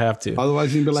 guys. I have to.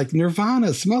 Otherwise, you'd be like,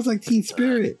 Nirvana smells like Teen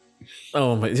Spirit.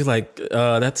 Oh my! It's like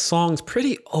that song's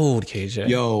pretty old, KJ.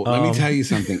 Yo, let me tell you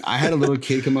something. I had a little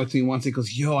kid come up to me once and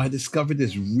goes, "Yo, I discovered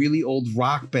this really old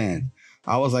rock band."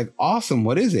 I was like, "Awesome!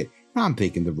 What is it?" I'm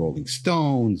thinking the Rolling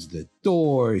Stones, the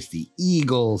Doors, the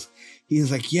Eagles.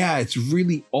 He's like, "Yeah, it's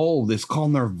really old. It's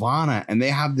called Nirvana, and they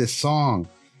have this song."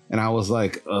 And I was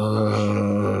like,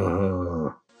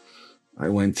 "Ugh." I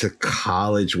went to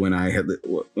college when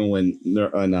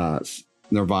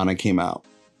Nirvana came out.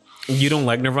 You don't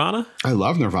like Nirvana? I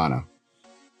love Nirvana.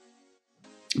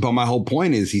 But my whole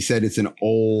point is, he said it's an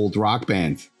old rock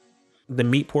band. The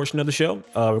meat portion of the show,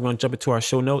 we're going to jump into our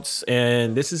show notes.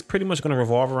 And this is pretty much going to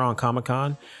revolve around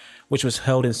Comic-Con, which was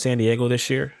held in San Diego this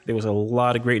year. There was a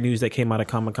lot of great news that came out of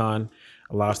Comic-Con.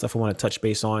 A lot of stuff I want to touch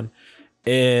base on.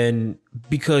 And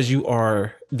because you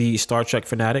are the Star Trek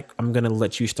fanatic, I'm going to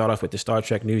let you start off with the Star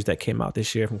Trek news that came out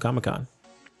this year from Comic-Con.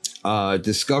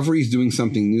 Discovery is doing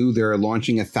something new. They're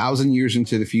launching 1,000 years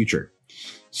into the future.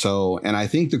 So, and I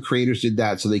think the creators did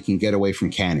that so they can get away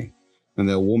from canon. And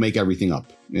then we'll make everything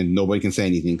up. And nobody can say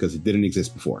anything because it didn't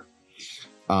exist before.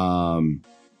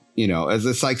 You know, as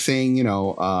it's like saying, you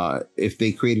know, if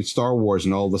they created Star Wars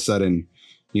and all of a sudden,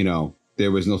 you know,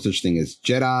 there was no such thing as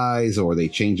Jedis, or they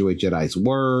changed the way Jedis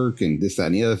work and this, that,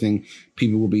 and the other thing,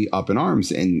 people will be up in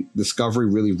arms. And Discovery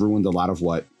really ruined a lot of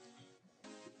what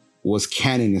was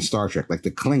canon in Star Trek, like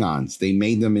the Klingons. They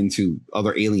made them into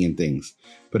other alien things.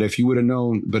 But if you would have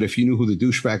known, but if you knew who the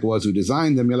douchebag was who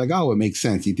designed them, you're like, oh, it makes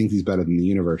sense. He thinks he's better than the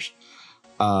universe.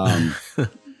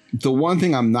 The one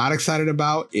thing I'm not excited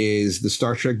about is the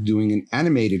Star Trek doing an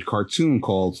animated cartoon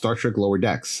called Star Trek Lower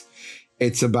Decks.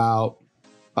 It's about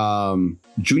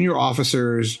junior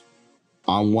officers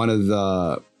on one of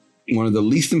the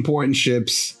least important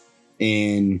ships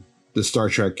in the Star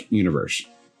Trek universe.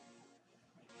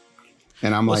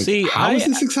 And I'm how is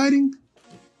this exciting?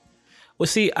 Well,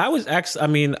 see, I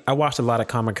watched a lot of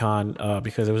Comic-Con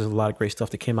because there was a lot of great stuff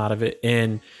that came out of it.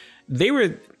 And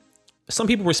some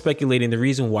people were speculating the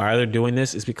reason why they're doing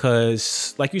this is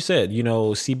because, like you said, you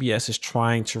know, CBS is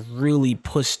trying to really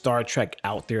push Star Trek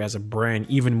out there as a brand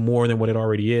even more than what it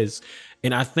already is.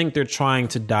 And I think they're trying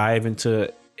to dive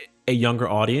into a younger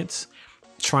audience,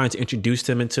 trying to introduce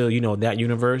them into, you know, that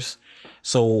universe.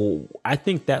 So I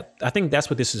think that's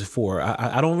what this is for.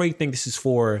 I don't really think this is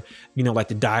for, you know, like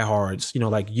the diehards, you know,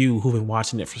 like you who've been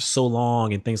watching it for so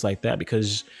long and things like that,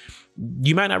 because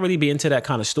you might not really be into that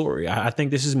kind of story. I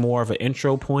think this is more of an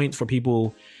intro point for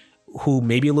people who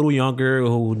may be a little younger,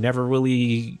 who never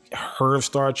really heard of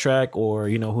Star Trek, or,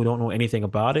 you know, who don't know anything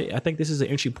about it. I think this is an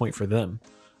entry point for them,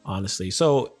 honestly.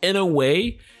 So in a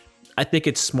way, I think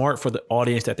it's smart for the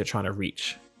audience that they're trying to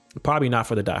reach. Probably not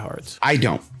for the diehards. I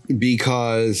don't,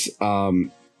 because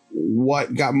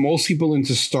what got most people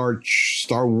into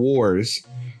Star Wars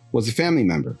was a family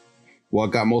member. What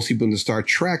got most people into Star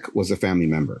Trek was a family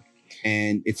member.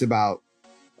 And it's about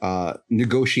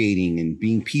negotiating and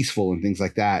being peaceful and things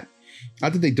like that.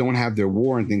 Not that they don't have their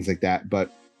war and things like that,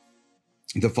 but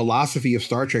the philosophy of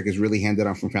Star Trek is really handed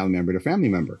on from family member to family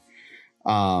member.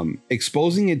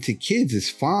 Exposing it to kids is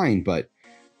fine, but,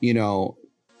 you know,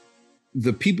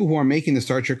 the people who are making the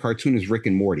Star Trek cartoon is Rick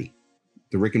and Morty.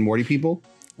 The Rick and Morty people.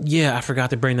 Yeah, I forgot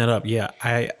to bring that up. Yeah,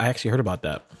 I actually heard about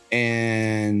that.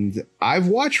 And I've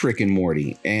watched Rick and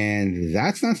Morty, and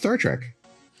that's not Star Trek.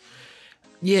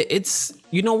 Yeah, it's,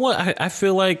 you know what? I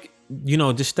feel like, you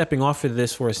know, just stepping off of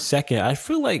this for a second, I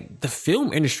feel like the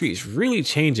film industry is really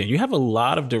changing. You have a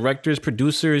lot of directors,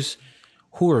 producers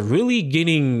who are really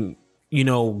getting, you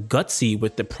know, gutsy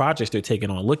with the projects they're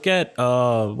taking on. Look at,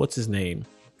 what's his name?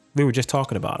 We were just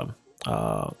talking about him.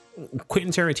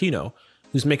 Quentin Tarantino,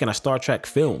 who's making a Star Trek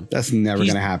film. That's never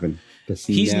going to happen.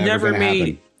 He's never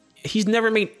made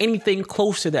anything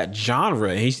close to that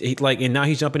genre. And now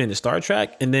he's jumping into Star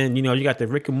Trek. And then, you know, you got the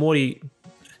Rick and Morty,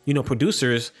 you know,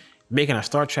 producers making a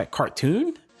Star Trek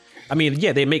cartoon. I mean,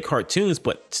 yeah, they make cartoons,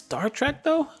 but Star Trek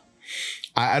though?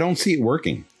 I don't see it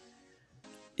working.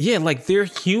 Yeah, like their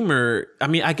humor. I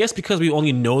mean, I guess because we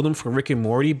only know them from Rick and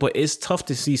Morty, but it's tough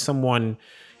to see someone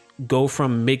go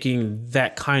from making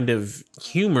that kind of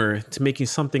humor to making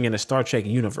something in a Star Trek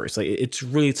universe. Like, it's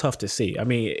really tough to see. I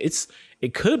mean,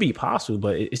 it could be possible,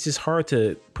 but it's just hard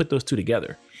to put those two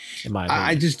together, in my opinion.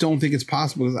 I just don't think it's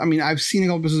possible. I mean, I've seen a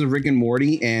couple episodes of Rick and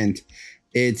Morty, and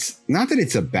it's not that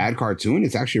it's a bad cartoon.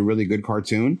 It's actually a really good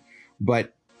cartoon,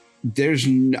 but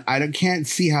I can't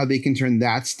see how they can turn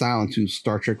that style into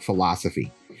Star Trek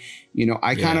philosophy. You know,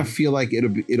 I kind of feel like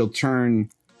it'll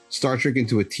turn Star Trek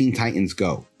into a Teen Titans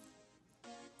Go.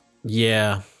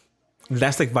 Yeah,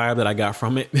 that's the vibe that I got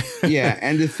from it. Yeah,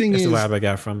 and the thing is, the vibe I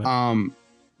got from it.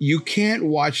 You can't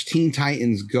watch Teen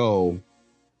Titans Go,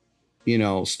 you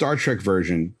know, Star Trek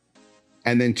version,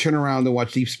 and then turn around and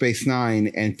watch Deep Space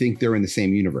Nine and think they're in the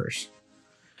same universe.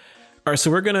 All right, so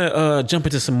we're gonna jump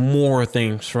into some more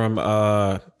things from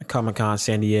Comic-Con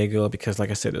San Diego, because,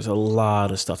 like I said, there's a lot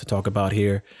of stuff to talk about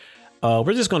here.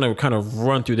 We're just gonna kind of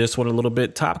run through this one a little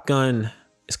bit. Top Gun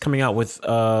is coming out with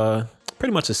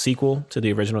pretty much a sequel to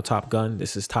the original Top Gun.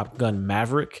 This is Top Gun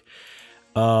Maverick.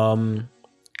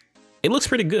 It looks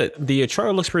pretty good. The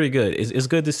trailer looks pretty good. It's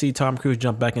good to see Tom Cruise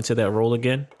jump back into that role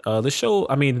again.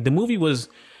 The movie was,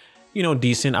 you know,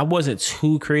 decent. I wasn't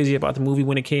too crazy about the movie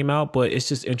when it came out, but it's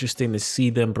just interesting to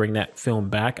see them bring that film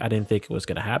back. I didn't think it was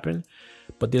going to happen,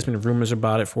 but there's been rumors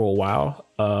about it for a while.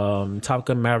 Top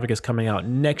Gun Maverick is coming out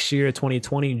next year,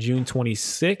 2020, June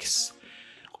 26th.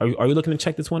 Are you looking to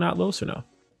check this one out, Los, or no?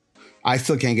 I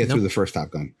still can't get through the first Top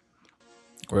Gun.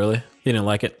 Really? You didn't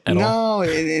like it at all? No,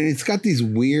 and it's got these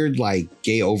weird, like,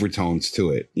 gay overtones to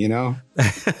it, you know?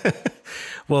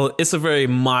 Well, it's a very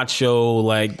macho,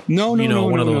 like, one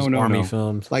of those army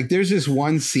films. Like, there's this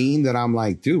one scene that I'm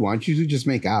like, dude, why don't you just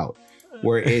make out?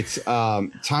 where it's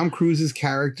Tom Cruise's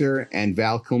character and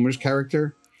Val Kilmer's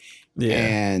character. Yeah.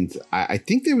 And I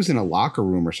think there was in a locker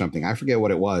room or something. I forget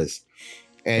what it was.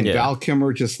 And Val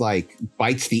Kilmer just like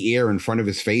bites the air in front of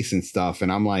his face and stuff.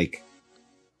 And I'm like,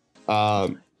 guys,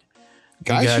 you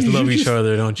guys love each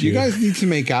other, don't you? You guys need to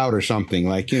make out or something.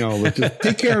 Like, you know, let's just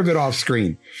take care of it off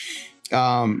screen.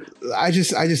 I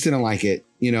just didn't like it,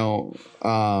 you know.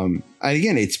 And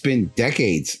again, it's been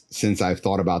decades since I've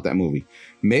thought about that movie.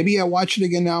 Maybe I watch it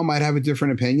again now, might have a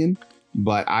different opinion,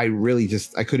 but I really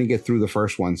I couldn't get through the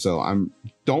first one. So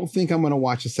don't think I'm going to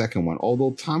watch the second one.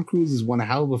 Although Tom Cruise is one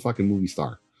hell of a fucking movie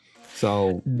star.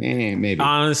 So maybe.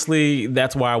 Honestly,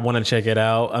 that's why I want to check it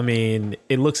out. I mean,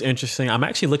 it looks interesting. I'm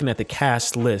actually looking at the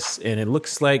cast list and it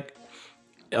looks like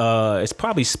it's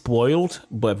probably spoiled,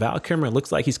 but Val Kilmer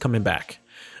looks like he's coming back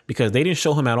because they didn't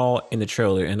show him at all in the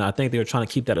trailer. And I think they were trying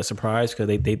to keep that a surprise because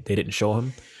they didn't show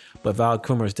him. But Val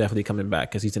Kilmer is definitely coming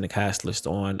back because he's in the cast list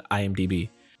on IMDb.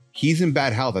 He's in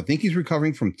bad health. I think he's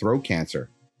recovering from throat cancer.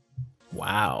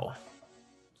 Wow.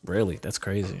 Really? That's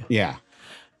crazy. Yeah.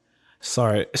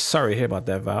 Sorry to hear about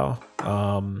that, Val.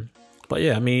 But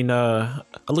yeah, I mean, I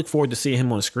look forward to seeing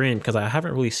him on screen because I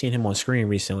haven't really seen him on screen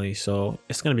recently. So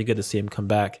it's going to be good to see him come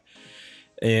back.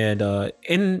 And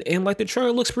like the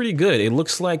trailer looks pretty good. It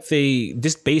looks like they,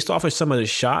 just based off of some of the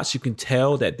shots, you can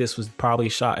tell that this was probably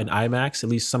shot in IMAX. At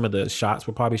least some of the shots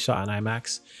were probably shot in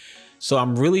IMAX. So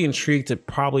I'm really intrigued to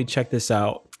probably check this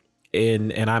out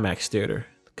in an IMAX theater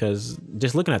because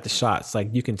just looking at the shots, like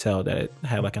you can tell that it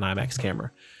had like an IMAX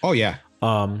camera. Oh yeah.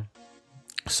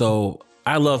 So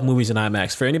I love movies in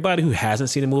IMAX. For anybody who hasn't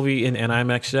seen a movie in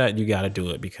IMAX yet, you got to do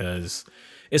it because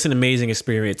it's an amazing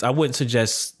experience. I wouldn't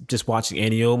suggest just watching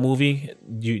any old movie.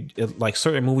 Like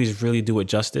certain movies really do it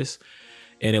justice,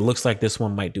 and it looks like this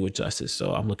one might do it justice.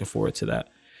 So I'm looking forward to that.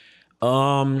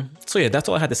 So yeah, that's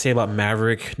all I had to say about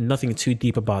Maverick. Nothing too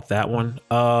deep about that one.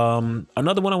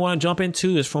 Another one I want to jump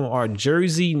into is from our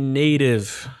Jersey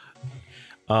native,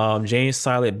 Jay &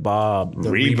 Silent Bob, the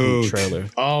reboot trailer.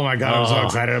 Oh my God, I'm so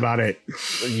excited about it.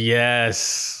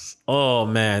 Yes. Oh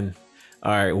man.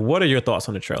 All right. What are your thoughts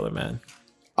on the trailer, man?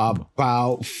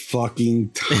 About fucking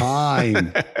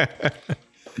time.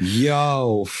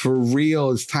 Yo, for real.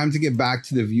 It's time to get back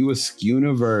to the View Askew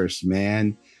universe,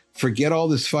 man. Forget all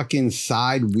this fucking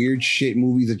side weird shit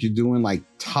movies that you're doing like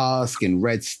Tusk and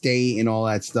Red State and all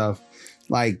that stuff.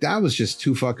 Like that was just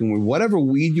too fucking weird. Whatever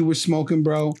weed you were smoking,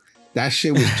 bro, that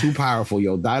shit was too powerful,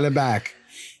 yo. Dial it back.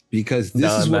 Because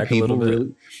this is what people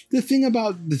really the thing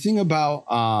about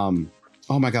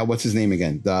oh my God, what's his name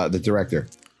again? The director.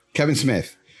 Kevin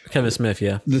Smith. Kevin Smith,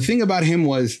 yeah. The thing about him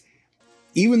was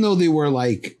even though they were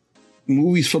like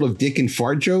movies full of dick and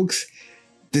fart jokes,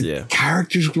 the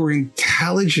characters were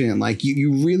intelligent. Like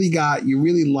you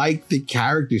really like the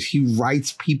characters. He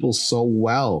writes people so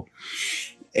well.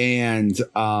 And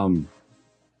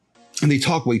they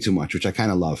talk way too much, which I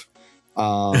kind of love.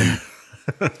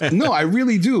 No, I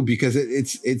really do, because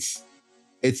it's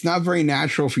not very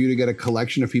natural for you to get a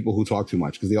collection of people who talk too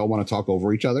much because they all want to talk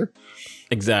over each other.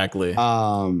 Exactly.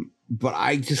 But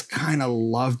I just kind of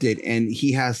loved it. And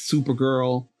he has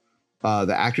Supergirl,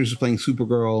 the actress who's playing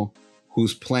Supergirl,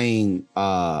 who's playing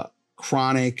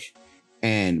Chronic,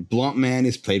 and Blunt Man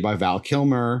is played by Val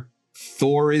Kilmer.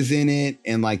 Thor is in it,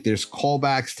 and like there's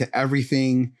callbacks to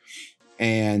everything.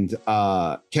 And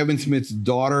Kevin Smith's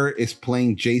daughter is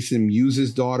playing Jason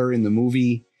Mewes' daughter in the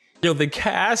movie. Yo, the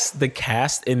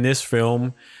cast in this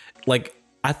film, like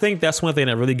I think that's one thing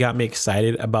that really got me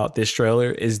excited about this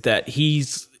trailer is that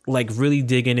he's like really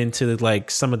digging into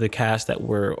like some of the cast that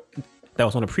was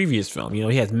on a previous film. You know,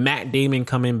 he has Matt Damon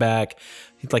coming back.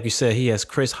 Like you said, he has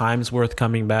Chris Hemsworth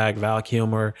coming back, Val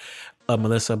Kilmer,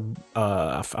 Melissa,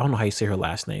 I don't know how you say her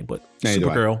last name, but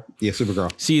Supergirl. Yeah,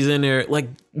 Supergirl. She's in there. Like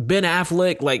Ben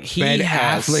Affleck, like Ben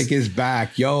Affleck is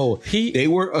back. Yo, they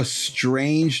were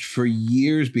estranged for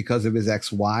years because of his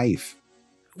ex-wife.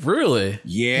 Really?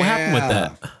 Yeah. What happened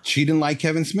with that? She didn't like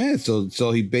Kevin Smith, so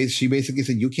she basically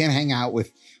said, "You can't hang out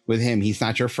with him. He's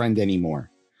not your friend anymore."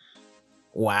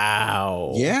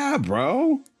 Wow. Yeah,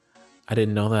 bro. I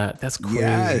didn't know that. That's crazy.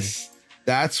 Yes.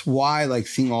 That's why like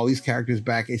seeing all these characters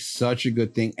back is such a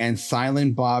good thing. And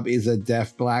Silent Bob is a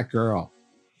deaf black girl.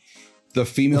 The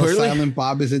female Silent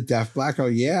Bob is a deaf black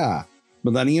girl. Yeah.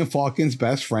 Millennium Falcon's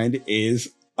best friend is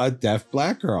a deaf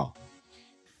black girl.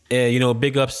 Yeah, you know,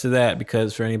 big ups to that,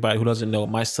 because for anybody who doesn't know,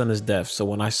 my son is deaf. So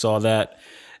when I saw that,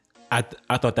 I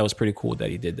thought that was pretty cool that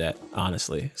he did that,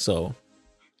 honestly. So,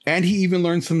 and he even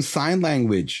learned some sign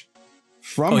language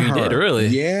from her. Oh, you did? Really?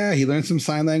 Yeah, he learned some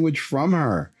sign language from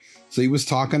her. So he was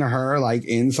talking to her like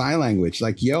in sign language,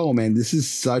 like, yo, man, this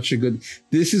is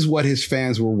this is what his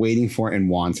fans were waiting for and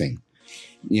wanting,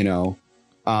 you know?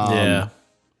 Yeah.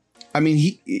 I mean,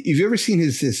 have you ever seen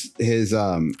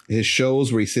his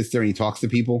shows where he sits there and he talks to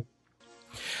people?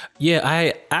 Yeah,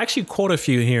 I actually caught a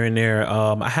few here and there.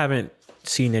 I haven't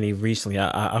seen any recently.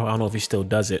 I don't know if he still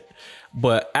does it,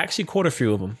 but I actually caught a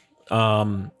few of them.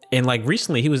 And like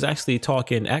recently, he was actually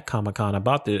talking at Comic-Con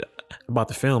about the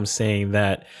film, saying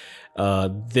that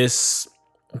he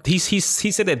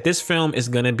said that this film is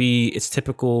gonna be its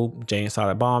typical Jay and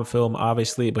Silent Bob film,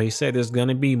 obviously, but he said there's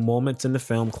gonna be moments in the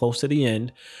film close to the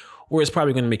end where it's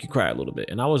probably gonna make you cry a little bit.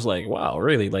 And I was like, wow,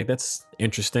 really? Like, that's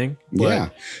interesting. But yeah.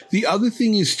 The other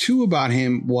thing is too about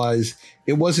him was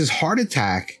it was his heart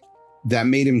attack that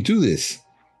made him do this.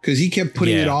 Because he kept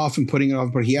putting it off and putting it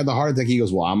off, but he had the heart attack. He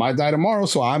goes, well, I might die tomorrow,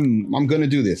 so I'm going to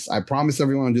do this. I promise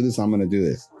everyone I'll do this. I'm going to do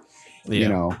this. Yeah. You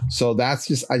know, so that's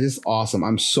just awesome.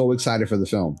 I'm so excited for the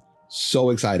film. So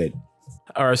excited.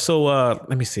 All right. So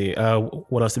let me see.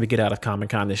 What else did we get out of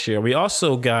Comic-Con this year? We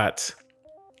also got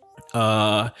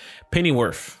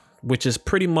Pennyworth, which is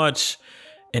pretty much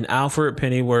an Alfred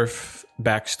Pennyworth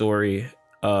backstory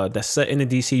that's set in the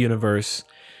DC universe.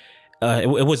 It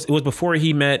was before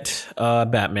he met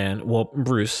Batman, well,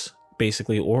 Bruce,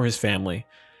 basically, or his family.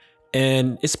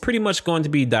 And it's pretty much going to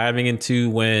be diving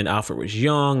into when Alfred was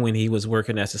young, when he was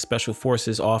working as a special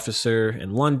forces officer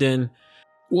in London.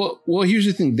 Well, here's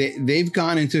the thing. They've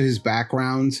gone into his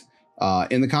background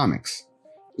in the comics.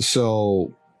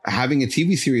 So having a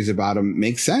TV series about him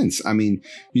makes sense. I mean,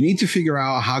 you need to figure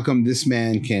out how come this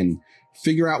man can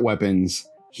figure out weapons.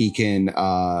 He can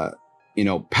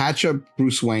patch up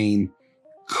Bruce Wayne,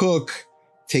 cook,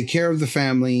 take care of the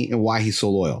family, and why he's so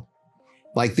loyal.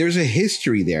 Like, there's a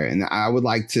history there, and I would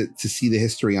like to see the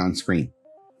history on screen.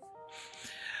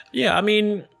 Yeah, I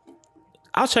mean,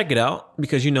 I'll check it out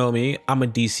because you know me. I'm a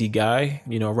DC guy,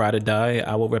 ride or die.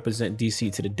 I will represent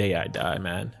DC to the day I die,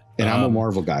 man. And I'm a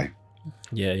Marvel guy.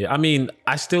 Yeah. I mean,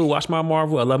 I still watch my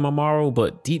Marvel. I love my Marvel,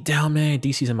 but deep down, man,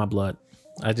 DC's in my blood.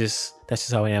 That's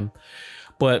just how I am.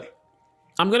 But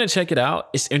I'm going to check it out.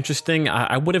 It's interesting.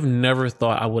 I would have never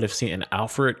thought I would have seen an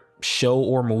Alfred show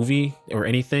or movie or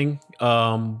anything.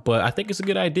 But I think it's a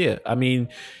good idea. I mean,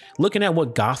 looking at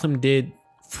what Gotham did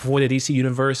for the DC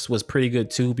universe was pretty good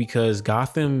too, because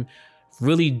Gotham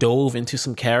really dove into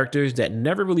some characters that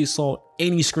never really saw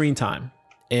any screen time.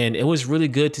 And it was really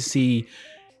good to see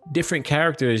different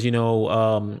characters,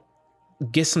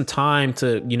 get some time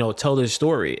to, tell their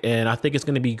story. And I think it's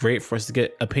going to be great for us to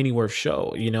get a Pennyworth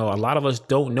show. A lot of us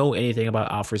don't know anything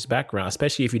about Alfred's background,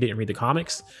 especially if you didn't read the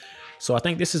comics. So I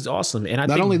think this is awesome. And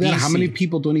not only that, how many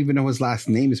people don't even know his last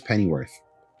name is Pennyworth?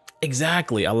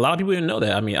 Exactly. A lot of people didn't know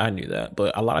that. I mean, I knew that,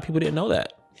 but a lot of people didn't know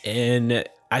that. And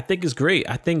I think it's great.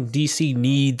 I think DC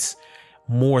needs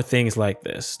more things like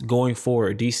this going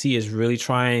forward. DC is really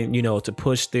trying, to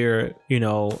push their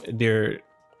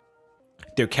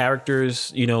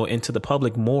characters, into the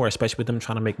public more, especially with them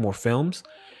trying to make more films.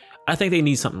 I think they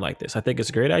need something like this. I think it's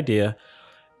a great idea,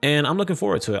 and I'm looking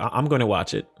forward to it. I'm going to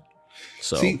watch it.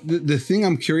 So, see, the thing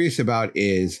I'm curious about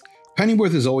is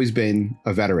Pennyworth has always been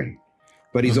a veteran,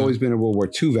 but he's always been a World War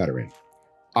II veteran.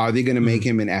 Are they going to make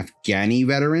him an Afghani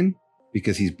veteran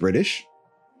because he's British?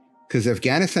 Because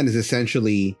Afghanistan is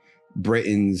essentially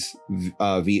Britain's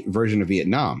version of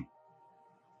Vietnam.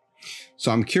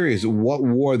 So I'm curious, what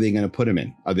war are they going to put him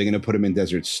in? Are they going to put him in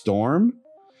Desert Storm?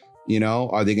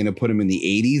 Are they going to put him in the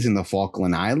 80s in the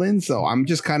Falkland Islands? So I'm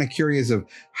just kind of curious of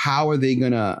how are they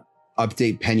going to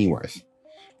update Pennyworth?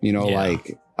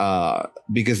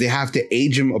 Because they have to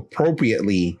age him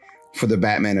appropriately for the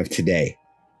Batman of today.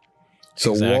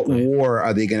 So exactly. What war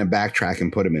are they going to backtrack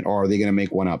and put him in? Or are they going to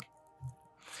make one up?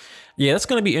 Yeah, that's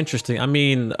going to be interesting. I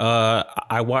mean,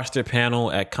 I watched their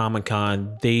panel at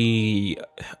Comic-Con. They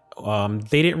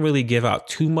didn't really give out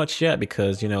too much yet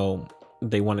because,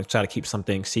 they want to try to keep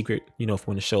something secret, for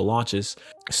when the show launches.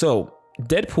 So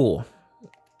Deadpool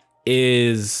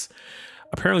is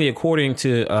apparently, according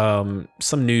to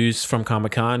some news from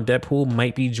Comic-Con, Deadpool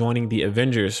might be joining the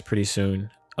Avengers pretty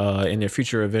soon in their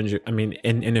future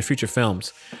in their future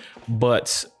films.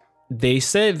 But they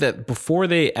said that before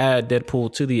they add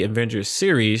Deadpool to the Avengers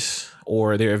series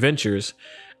or their adventures,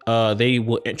 they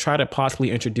will try to possibly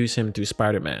introduce him through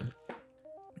Spider-Man.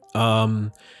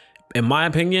 In my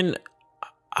opinion,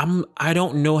 I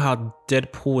don't know how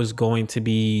Deadpool is going to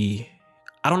be.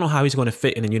 I don't know how he's going to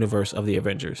fit in the universe of the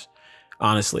Avengers.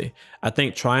 Honestly, I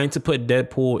think trying to put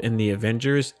Deadpool in the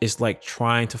Avengers is like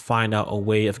trying to find out a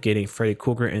way of getting Freddy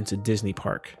Krueger into Disney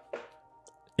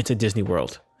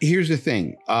World. Here's the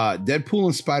thing. Deadpool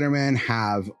and Spider-Man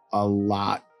have a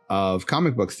lot of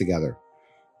comic books together.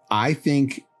 I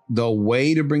think the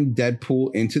way to bring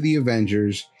Deadpool into the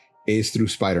Avengers is through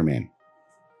Spider-Man.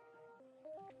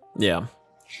 Yeah.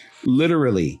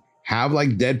 Literally have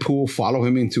like Deadpool follow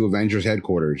him into Avengers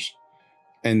headquarters.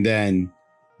 And then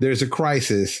there's a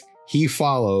crisis. He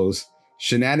follows.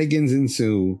 Shenanigans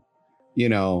ensue. You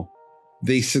know,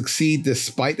 they succeed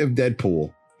despite of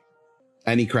Deadpool.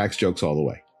 And he cracks jokes all the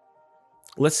way.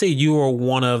 Let's say you are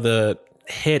one of the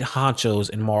head honchos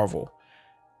in Marvel.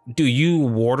 Do you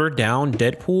water down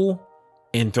Deadpool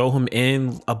and throw him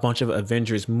in a bunch of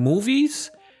Avengers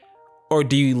movies? Or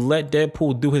do you let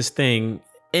Deadpool do his thing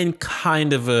in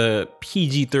kind of a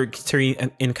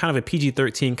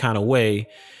PG-13 kind of way?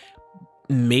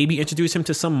 Maybe introduce him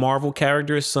to some Marvel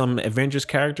characters, some Avengers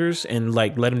characters, and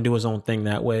like let him do his own thing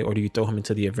that way? Or do you throw him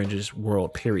into the Avengers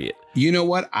world, period? You know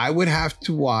what? I would have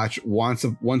to watch Once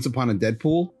Upon a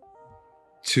Deadpool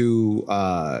to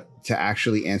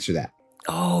actually answer that.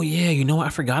 Oh yeah, you know what?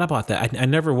 I forgot about that. I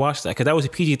never watched that because that was a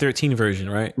PG-13 version,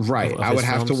 right? Right. Of I would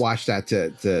have films. to watch that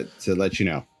to let you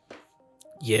know.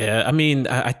 Yeah, I mean,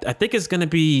 I think it's gonna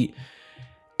be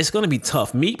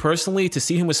tough. Me personally, to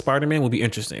see him with Spider-Man will be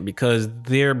interesting because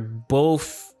they're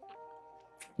both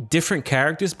different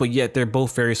characters, but yet they're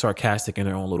both very sarcastic in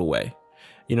their own little way.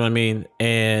 You know what I mean?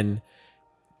 And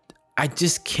I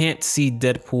just can't see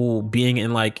Deadpool being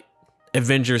in like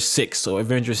Avengers 6 or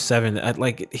Avengers 7.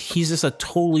 Like he's just a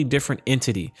totally different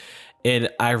entity. And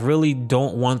I really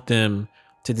don't want them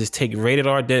to just take rated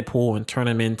R Deadpool and turn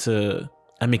him into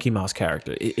a Mickey Mouse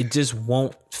character. It just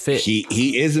won't fit.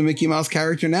 He is a Mickey Mouse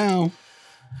character now.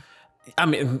 I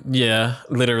mean, yeah,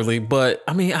 literally. But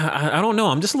I mean, I don't know.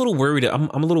 I'm just a little worried. I'm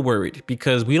a little worried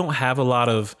because we don't have a lot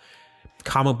of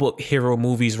comic book hero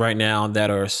movies right now that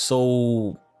are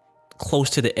so close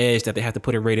to the edge that they have to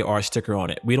put a rated R sticker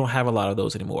on it. We don't have a lot of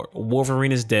those anymore.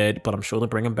 Wolverine is dead, but I'm sure they'll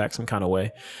bring him back some kind of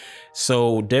way.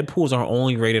 So Deadpool's our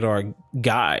only rated R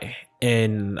guy.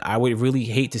 And I would really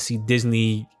hate to see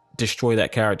Disney destroy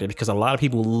that character because a lot of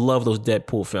people love those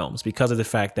Deadpool films because of the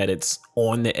fact that it's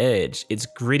on the edge. It's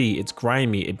gritty. It's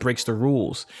grimy. It breaks the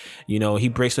rules. You know, he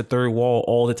breaks the third wall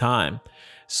all the time.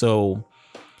 So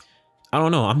I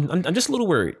don't know. I'm just a little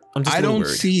worried. I don't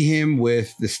see him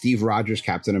with the Steve Rogers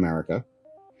Captain America,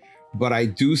 but I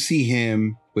do see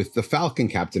him with the Falcon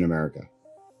Captain America.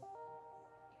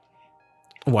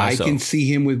 Why I so? can see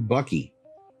him with Bucky,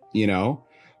 you know,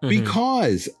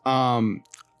 because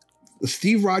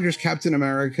Steve Rogers Captain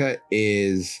America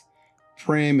is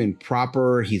prim and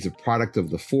proper. He's a product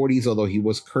of the 40s, although he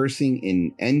was cursing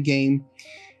in Endgame.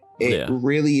 It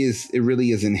really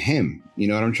isn't him. You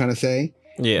know what I'm trying to say?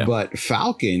 Yeah. But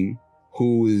Falcon,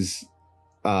 who is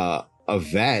a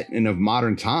vet and of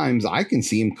modern times, I can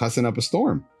see him cussing up a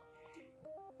storm.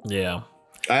 Yeah.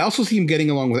 I also see him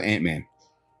getting along with Ant-Man.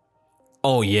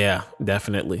 Oh yeah,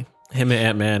 definitely. Him and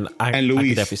Ant-Man. I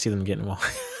could definitely see them getting along.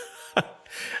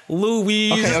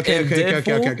 Louise. Okay.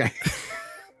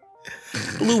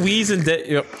 Louise and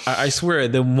Deadpool. I swear,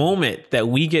 the moment that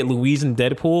we get Louise and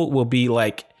Deadpool will be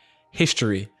like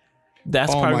history.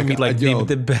 That's probably be like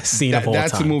the best scene of all time.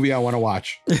 That's a movie I want to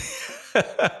watch.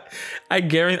 I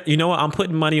guarantee. You know what? I'm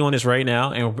putting money on this right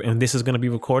now, and this is going to be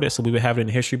recorded, so we will have it in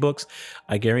the history books.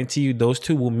 I guarantee you, those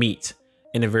two will meet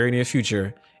in the very near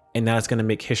future, and that's going to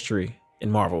make history in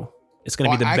Marvel. It's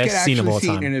going to be the best scene of all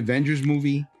time. In an Avengers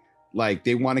movie, like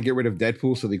they want to get rid of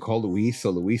Deadpool, so they call Luis. So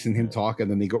Luis and him talk,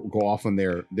 and then they go off on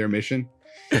their mission.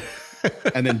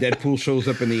 And then Deadpool shows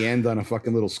up in the end on a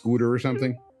fucking little scooter or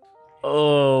something.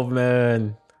 Oh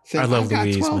man, I love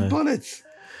Louise. 12 bullets.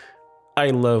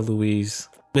 I love Louise.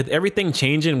 With everything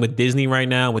changing with Disney right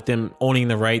now, with them owning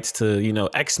the rights to, you know,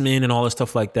 X-Men and all this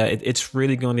stuff like that, it's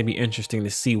really going to be interesting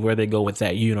to see where they go with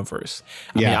that universe.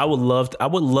 I mean, I would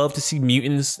love to see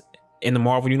mutants in the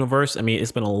Marvel universe. I mean,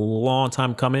 it's been a long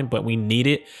time coming, but we need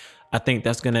it. I think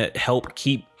that's going to help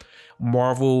keep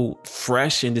Marvel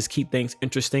fresh and just keep things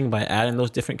interesting by adding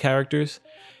those different characters.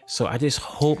 So I just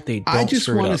hope they don't. I just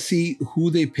want to see who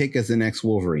they pick as the next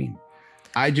Wolverine.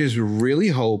 I just really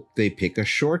hope they pick a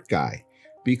short guy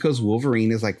because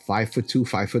Wolverine is like 5'2",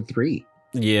 5'3".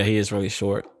 Yeah, he is really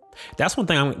short. That's one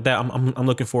thing I'm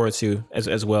looking forward to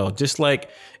as well. Just like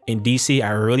in DC,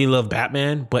 I really love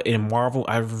Batman, but in Marvel,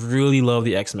 I really love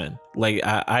the X-Men. Like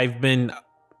I've been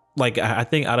like, I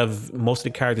think out of most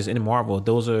of the characters in Marvel,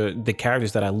 those are the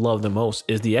characters that I love the most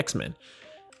is the X-Men.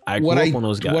 I grew up on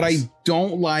those guys. What I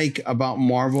don't like about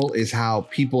Marvel is how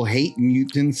people hate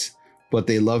mutants, but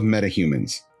they love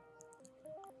metahumans.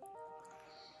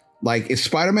 Like if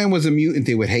Spider-Man was a mutant,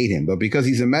 they would hate him, but because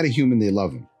he's a metahuman, they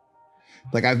love him.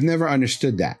 Like I've never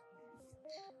understood that.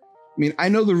 mean, I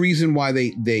know the reason why they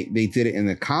did it in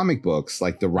the comic books,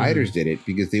 like the writers did it,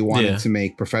 because they wanted to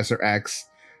make Professor X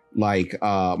like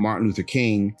Martin Luther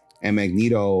King and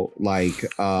Magneto like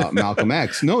Malcolm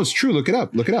X. No, it's true. Look it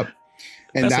up.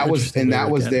 And That's that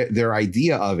was their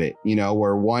idea of it, you know,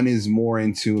 where one is more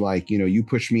into like, you know, you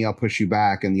push me, I'll push you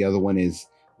back, and the other one is,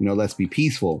 you know, let's be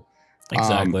peaceful.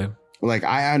 Exactly. Like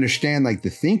I understand like the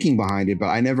thinking behind it, but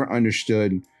I never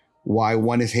understood why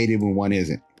one is hated when one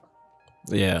isn't.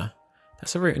 Yeah.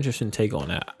 That's a very interesting take on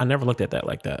that. I never looked at that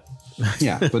like that.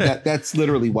 Yeah, but that's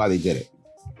literally why they did it.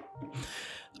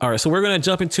 All right, so we're going to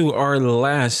jump into our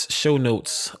last show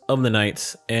notes of the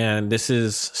night, and this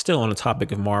is still on the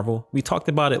topic of Marvel. We talked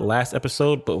about it last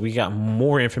episode, but we got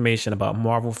more information about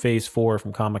Marvel Phase 4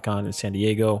 from Comic-Con in San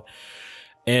Diego.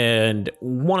 And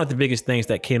one of the biggest things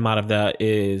that came out of that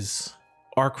is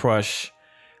our crush,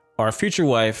 our future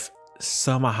wife,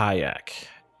 Salma Hayek,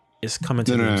 is coming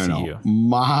to the MCU.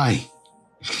 No.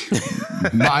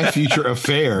 My future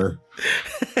affair.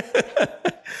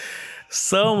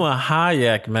 Salma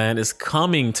Hayek, man, is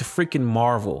coming to freaking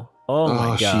Marvel. Oh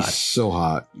my God. She's so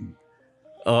hot.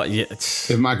 Oh yeah.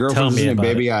 If my girlfriend's saying,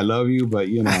 baby, I love you, but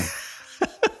you know,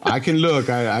 I can look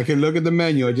at the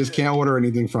menu. I just can't order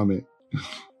anything from it.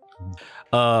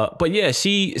 But yeah,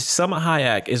 Salma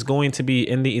Hayek is going to be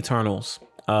in the Eternals.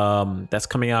 That's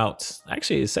coming out.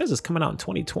 Actually, it says it's coming out in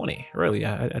 2020. Really,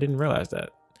 I didn't realize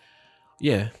that.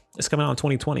 Yeah, it's coming out in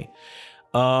 2020.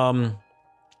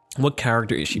 What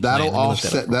character is she playing?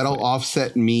 That'll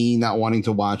offset me not wanting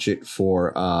to watch it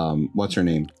for what's her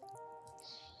name?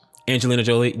 Angelina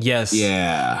Jolie. Yes.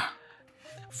 Yeah.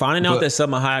 Finding out that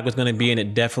Salma Hayek was going to be in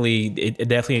it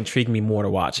definitely intrigued me more to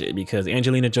watch it, because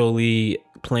Angelina Jolie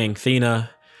playing Thena,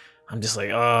 I'm just like,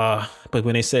 but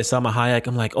when they said Salma Hayek,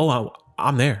 I'm like, oh,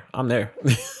 I'm there.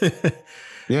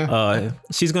 Yeah.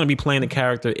 She's going to be playing the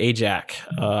character Ajak.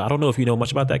 I don't know if you know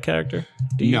much about that character.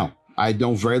 Do you? No, I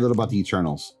know very little about the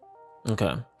Eternals.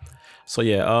 Okay. So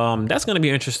yeah, that's going to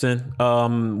be interesting. How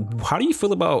do you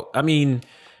feel about, I mean,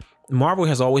 Marvel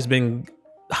has always been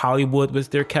Hollywood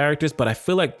with their characters, but I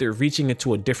feel like they're reaching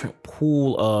into a different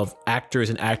pool of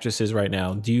actors and actresses right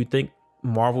now. Do you think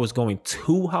Marvel is going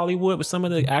to Hollywood with some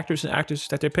of the actors and actresses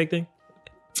that they're picking,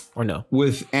 or no?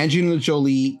 With Angelina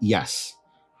Jolie, yes.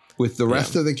 With the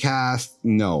rest of the cast,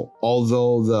 no.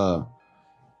 Although the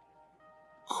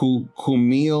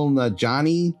Kumail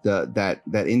Nanjiani,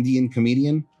 that Indian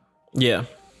comedian,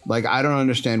 like I don't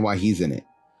understand why he's in it.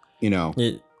 You know,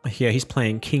 yeah, he's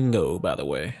playing Kingo, by the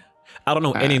way. I don't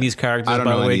know any of these characters, by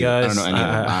the way, guys. I don't know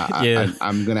any of them.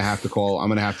 I'm gonna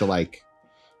have to like,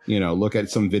 you know, look at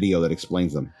some video that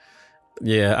explains them.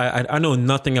 Yeah, I know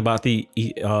nothing about the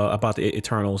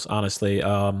Eternals, honestly.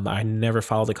 I never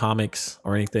followed the comics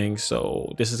or anything,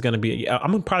 so this is gonna be.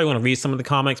 I'm probably gonna read some of the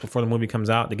comics before the movie comes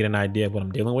out to get an idea of what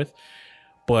I'm dealing with.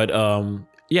 But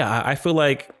yeah, I feel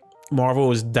like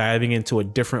Marvel is diving into a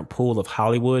different pool of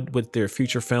Hollywood with their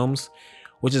future films,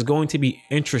 which is going to be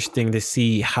interesting to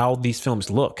see how these films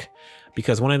look.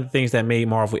 Because one of the things that made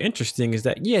Marvel interesting is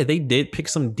that, yeah, they did pick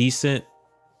some decent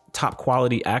top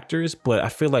quality actors, but I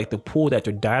feel like the pool that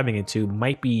they're diving into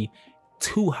might be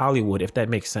too Hollywood, if that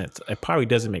makes sense. It probably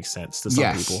doesn't make sense to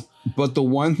some people. But the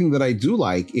one thing that I do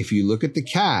like, if you look at the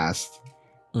cast,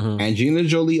 Angelina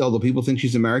Jolie, although people think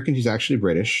she's American, she's actually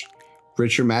British.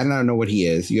 Richard Madden, I don't know what he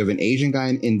is. You have an Asian guy,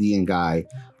 an Indian guy,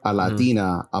 a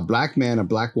Latina, a black man, a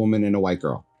black woman, and a white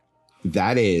girl.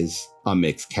 That is a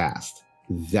mixed cast.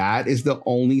 That is the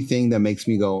only thing that makes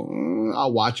me go,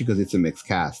 I'll watch it because it's a mixed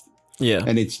cast. Yeah.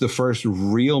 And it's the first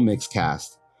real mixed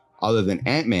cast other than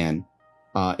Ant-Man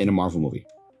in a Marvel movie.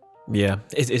 Yeah.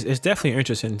 It's definitely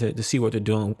interesting to see what they're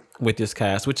doing with this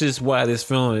cast, which is why this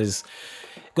film is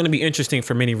going to be interesting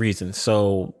for many reasons.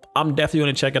 So I'm definitely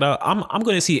going to check it out. I'm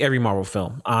going to see every Marvel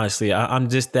film. Honestly, I'm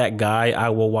just that guy. I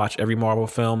will watch every Marvel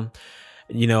film,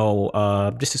 you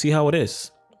know, just to see how it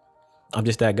is. I'm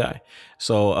just that guy.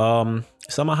 So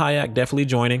Salma Hayek definitely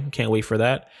joining. Can't wait for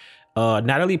that.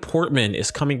 Natalie Portman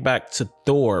is coming back to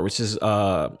Thor, which is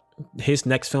his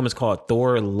next film is called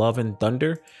Thor: Love and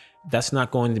Thunder. That's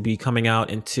not going to be coming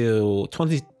out until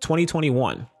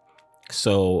 2021.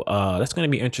 So that's going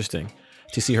to be interesting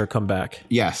to see her come back.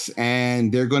 Yes,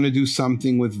 and they're going to do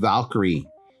something with Valkyrie.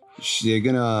 She's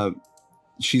going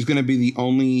to be the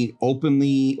only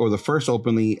openly, or the first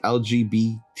openly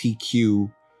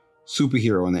LGBTQ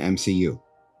superhero in the MCU.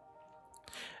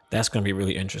 That's going to be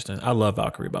really interesting. I love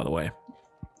Valkyrie, by the way.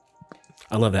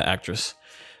 I love that actress.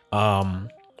 I'm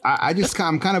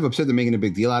kind of upset they're making a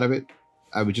big deal out of it.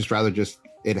 I would just rather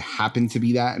it happened to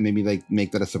be that, and maybe like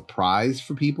make that a surprise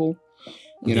for people.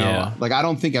 You know, like I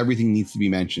don't think everything needs to be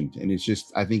mentioned, and it's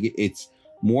just I think it's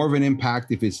more of an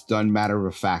impact if it's done matter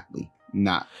of factly,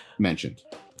 not mentioned.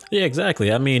 Yeah,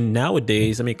 exactly. I mean,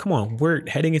 nowadays, I mean, come on, we're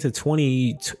heading into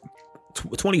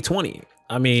 2020.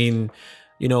 I mean,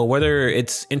 you know, whether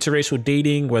it's interracial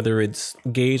dating, whether it's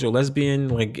gays or lesbian,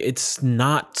 like it's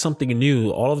not something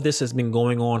new. All of this has been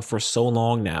going on for so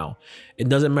long now. It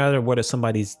doesn't matter whether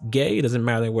somebody's gay. It doesn't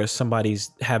matter whether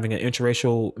somebody's having an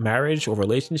interracial marriage or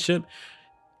relationship.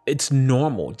 It's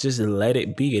normal. Just let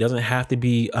it be. It doesn't have to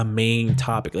be a main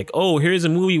topic. Like, oh, here's a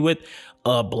movie with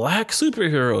a black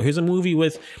superhero. Here's a movie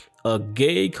with a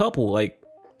gay couple. Like,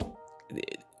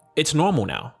 it's normal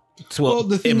now. Well,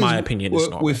 the thing in my opinion, it's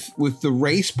normal. With the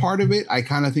race part of it, I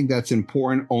kind of think that's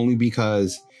important only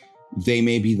because they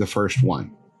may be the first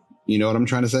one. You know what I'm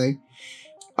trying to say?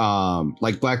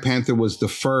 Like Black Panther was the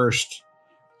first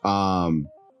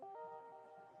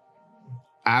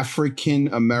African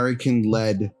American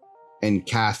led and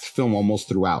cast film almost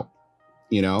throughout,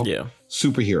 you know,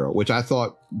 superhero, which I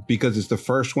thought because it's the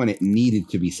first one, it needed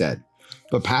to be said.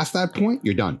 But past that point,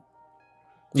 you're done.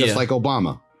 Just like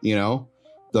Obama, you know,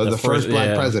 the first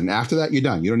black president. After that, you're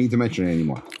done. You don't need to mention it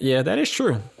anymore. Yeah, that is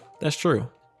true. That's true.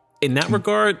 In that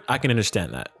regard, I can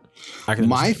understand that.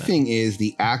 My thing is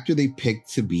the actor they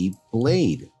picked to be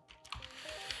Blade.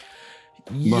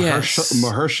 Yes.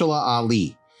 Mahershala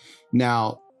Ali.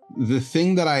 Now, the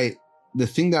thing that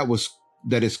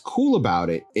is cool about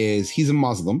it is he's a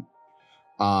Muslim,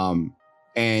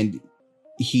 and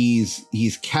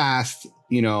he's cast,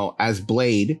 you know, as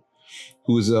Blade,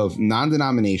 who's of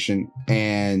non-denomination,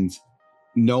 and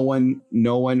no one,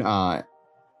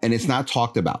 and it's not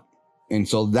talked about, and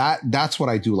so that's what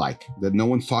I do like, that no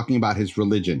one's talking about his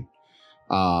religion,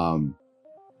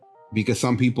 because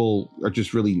some people are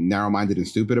just really narrow-minded and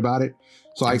stupid about it.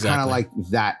 So I kind of like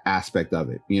that aspect of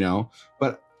it, you know,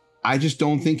 but I just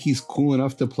don't think he's cool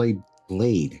enough to play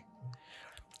Blade.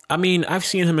 I mean, I've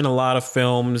seen him in a lot of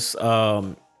films.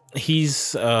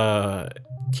 He's a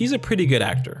pretty good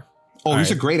actor. Oh,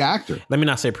 he's a great actor. Let me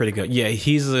not say pretty good. Yeah,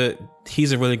 he's a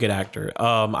really good actor.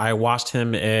 I watched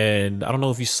him in, I don't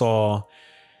know if you saw,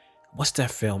 what's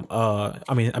that film?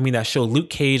 I mean that show Luke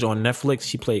Cage on Netflix.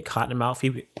 He played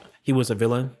Cottonmouth. He was a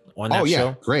villain on that show. Oh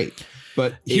yeah, great.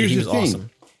 But here's the thing.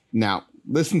 Awesome. Now,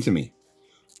 listen to me.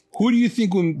 Who do you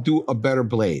think would do a better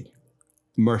Blade?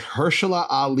 Mahershala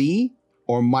Ali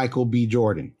or Michael B.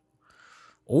 Jordan?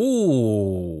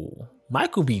 Ooh,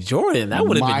 Michael B. Jordan. That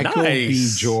would have been nice. Michael B.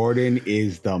 Jordan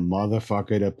is the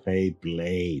motherfucker to play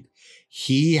Blade.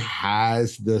 He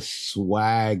has the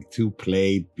swag to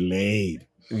play Blade.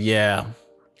 Yeah.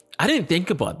 I didn't think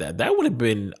about that. That would have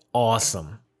been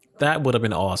awesome. I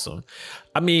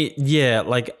mean, yeah,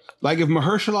 like if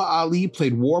Mahershala Ali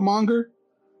played Warmonger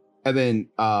and then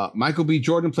Michael B.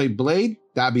 Jordan played Blade,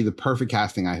 that'd be the perfect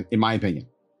casting, in my opinion.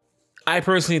 I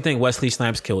personally think Wesley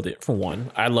Snipes killed it, for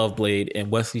one. I love Blade, and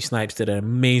Wesley Snipes did an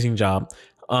amazing job.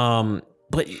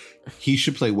 But he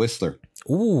should play Whistler.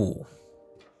 Ooh.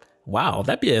 Wow,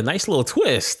 that'd be a nice little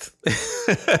twist.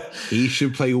 He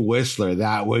should play Whistler.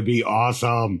 That would be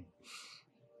awesome.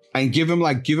 And give him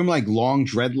like long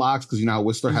dreadlocks, because you know how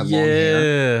Whistler had long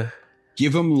hair.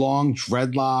 Give him long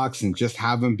dreadlocks and just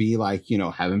have him be like, you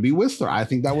know, have him be Whistler. I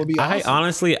think that would be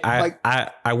awesome.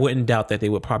 I wouldn't doubt that they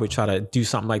would probably try to do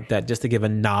something like that just to give a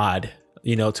nod,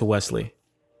 you know, to Wesley.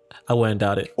 I wouldn't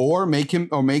doubt it. Or make him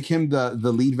the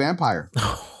lead vampire.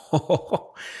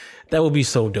 That would be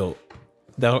so dope.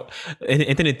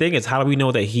 And then the thing is, how do we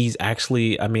know that he's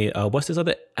actually, I mean, what's this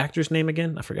other actor's name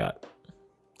again? I forgot.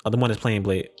 The one that's playing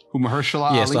Blade. Who, Mahershala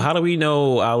Ali? Yeah, so how do we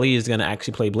know Ali is going to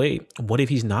actually play Blade? What if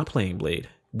he's not playing Blade?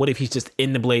 What if he's just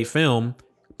in the Blade film,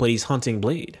 but he's hunting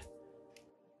Blade?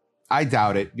 I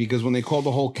doubt it, because when they called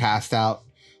the whole cast out,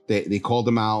 they called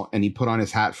him out and he put on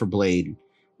his hat for Blade.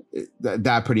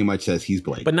 That pretty much says he's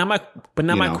Blade. But now my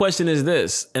question is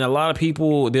this, and a lot of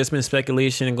people, there's been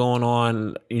speculation going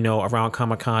on, you know, around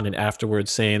Comic-Con and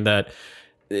afterwards saying that,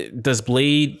 does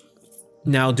Blade,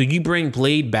 now do you bring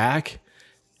Blade back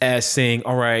as saying,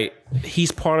 all right,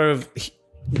 he's part of,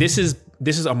 this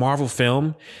is a Marvel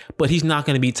film, but he's not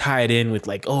going to be tied in with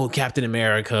like, oh, Captain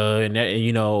America and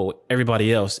you know,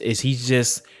 everybody else. Is he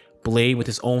just Blade with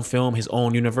his own film, his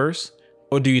own universe?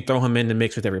 Or do you throw him in the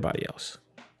mix with everybody else?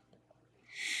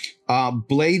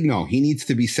 Blade, no, he needs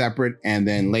to be separate, and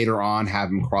then later on have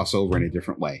him cross over in a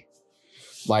different way.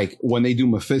 Like when they do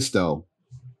Mephisto,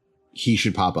 he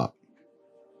should pop up.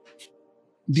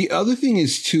 The other thing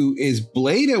is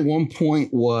Blade at one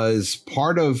point was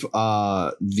part of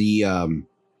the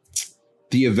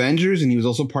Avengers, and he was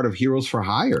also part of Heroes for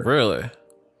Hire. Really?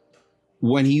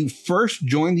 When he first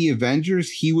joined the Avengers,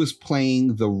 he was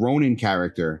playing the Ronin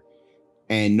character,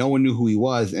 and no one knew who he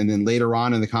was. And then later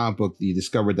on in the comic book, you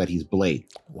discovered that he's Blade.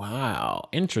 Wow,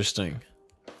 interesting.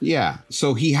 Yeah,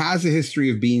 so he has a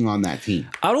history of being on that team.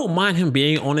 I don't mind him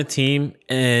being on a team,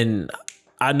 and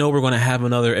I know we're going to have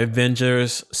another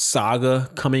Avengers saga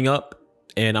coming up,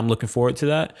 and I'm looking forward to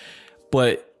that.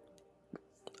 But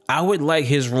I would like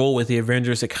his role with the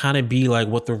Avengers to kind of be like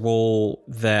what the role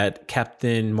that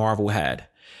Captain Marvel had.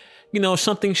 You know,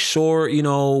 something short, you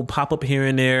know, pop up here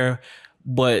and there,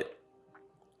 but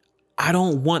I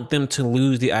don't want them to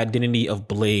lose the identity of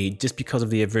Blade just because of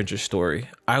the Avengers story.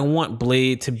 I want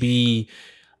Blade to be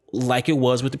like it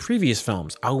was with the previous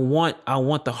films. I want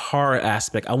the horror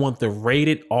aspect. I want the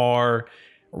rated R,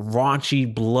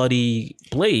 raunchy, bloody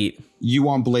Blade. You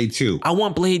want Blade 2? I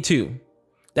want Blade 2.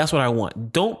 That's what I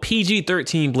want. Don't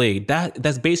PG-13 Blade.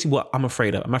 That's basically what I'm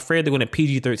afraid of. I'm afraid they're going to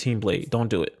PG-13 Blade. Don't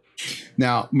do it.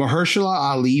 Now, Mahershala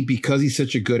Ali, because he's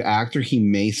such a good actor, he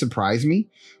may surprise me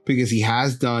because he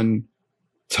has done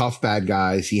tough bad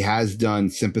guys. He has done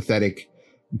sympathetic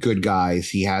good guys.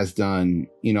 He has done,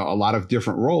 you know, a lot of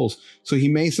different roles. So he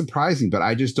may surprise me, but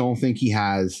I just don't think he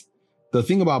has. The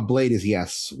thing about Blade is he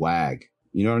has swag.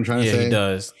 You know what I'm trying to say? Yeah, he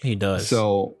does. He does.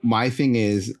 So my thing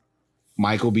is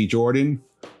Michael B. Jordan,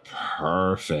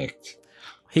 perfect.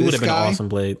 He would have been an awesome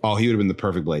Blade. Oh, he would have been the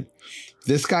perfect Blade.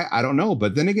 This guy, I don't know.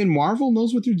 But then again, Marvel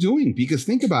knows what they're doing because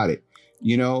think about it.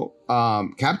 You know,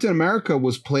 Captain America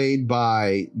was played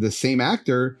by the same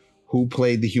actor who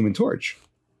played the Human Torch.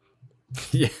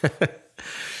 Yeah,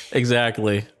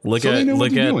 exactly. Look at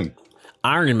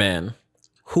Iron Man.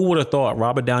 Who would have thought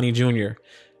Robert Downey Jr.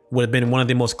 would have been one of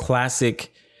the most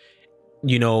classic,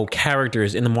 you know,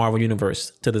 characters in the Marvel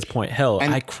universe to this point? Hell,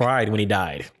 I cried when he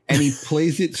died. And he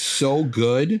plays it so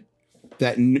good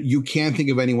that you can't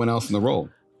think of anyone else in the role.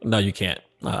 No, you can't.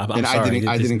 I'm sorry.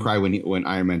 I didn't cry when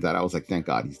Iron Man died. I was like, thank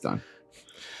God he's done.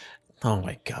 Oh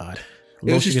my God.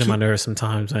 Low get on my nerves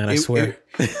sometimes, man. I swear.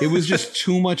 It was just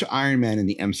too much Iron Man in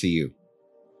the MCU.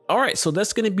 All right. So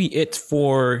that's going to be it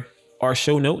for our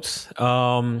show notes.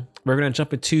 We're going to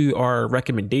jump into our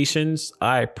recommendations.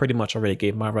 I pretty much already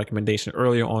gave my recommendation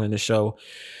earlier on in the show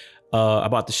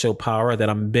about the show Power that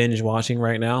I'm binge watching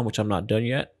right now, which I'm not done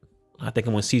yet. I think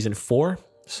I'm on season 4.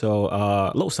 So,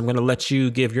 Los, I'm going to let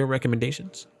you give your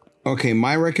recommendations. Okay,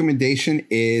 my recommendation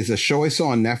is a show I saw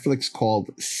on Netflix called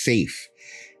Safe.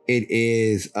 It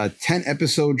is a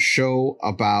 10-episode show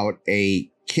about a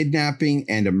kidnapping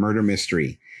and a murder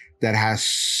mystery that has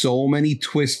so many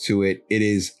twists to it. It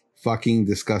is fucking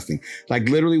disgusting. Like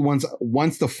literally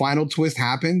once the final twist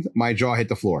happened, my jaw hit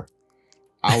the floor.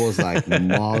 I was like,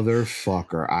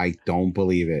 motherfucker, I don't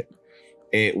believe it.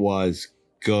 It was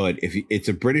good. It's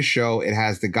a British show. It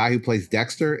has the guy who plays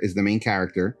Dexter is the main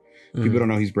character. People don't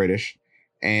know he's British.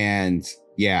 And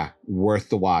yeah, worth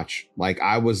the watch.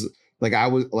 I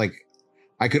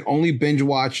could only binge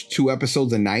watch 2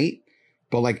 episodes a night,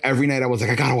 but like every night I was like,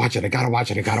 I gotta watch it.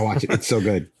 It's so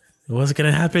good. What's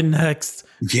gonna happen next?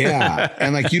 Yeah.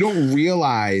 And like you don't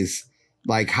realize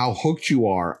like how hooked you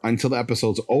are until the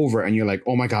episode's over and you're like,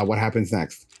 oh my God, what happens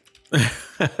next?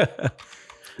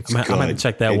 I'm gonna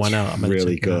check that one out. I'm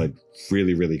really good.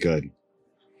 Really, really good.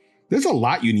 There's a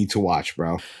lot you need to watch,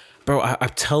 bro. Bro, I'm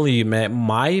telling you, man,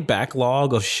 my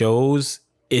backlog of shows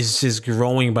is just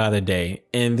growing by the day.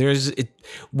 And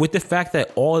with the fact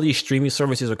that all these streaming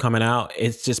services are coming out,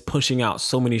 it's just pushing out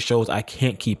so many shows I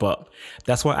can't keep up.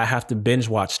 That's why I have to binge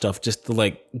watch stuff just to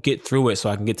like get through it so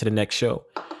I can get to the next show.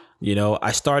 You know,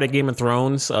 I started Game of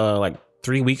Thrones like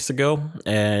 3 weeks ago,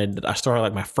 and I started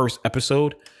like my first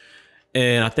episode.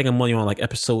 And I think I'm only on like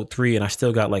episode 3, and I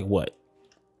still got like what?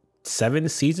 7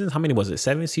 seasons? How many was it?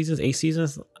 7 seasons? 8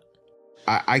 seasons?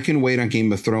 I can wait on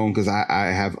Game of Thrones because I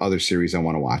have other series I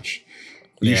want to watch.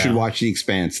 You should watch The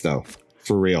Expanse though,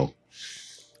 for real.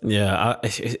 Yeah,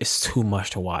 it's too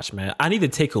much to watch, man. I need to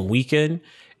take a weekend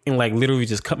and like literally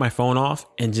just cut my phone off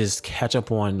and just catch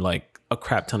up on like a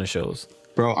crap ton of shows.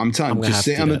 Bro, I'm telling you, just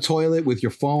sit on the toilet with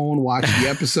your phone, watch the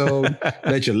episode,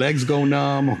 let your legs go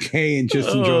numb, okay, and just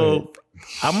enjoy it.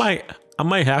 I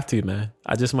might have to, man.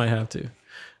 I just might have to.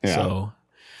 Yeah. So,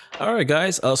 all right,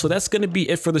 guys. So that's going to be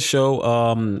it for the show.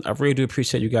 I really do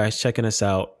appreciate you guys checking us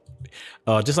out.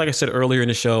 Just like I said earlier in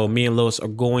the show, me and Los are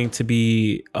going to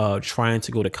be trying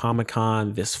to go to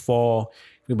Comic-Con this fall.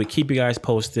 We will keep you guys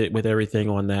posted with everything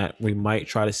on that. We might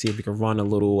try to see if we can run a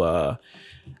little, I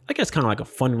guess kind of like a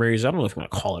fundraiser. I don't know if you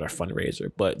want to call it a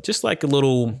fundraiser, but just like a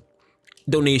little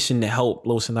donation to help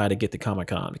Los and I to get to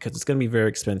Comic-Con because it's going to be very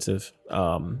expensive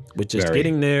with just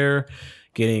getting there,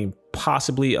 getting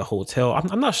possibly a hotel.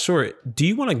 I'm not sure. Do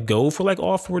you want to go for like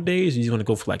all 4 days? Or do you want to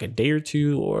go for like a day or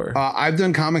two? Or I've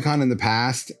done Comic-Con in the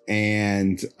past,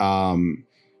 and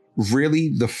really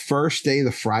the first day,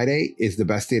 the Friday, is the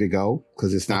best day to go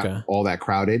because it's not all that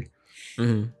crowded.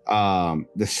 Mm-hmm.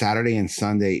 The Saturday and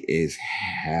Sunday is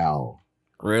hell.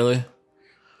 Really?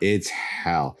 It's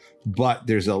hell. But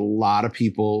there's a lot of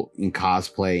people in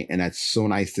cosplay, and that's so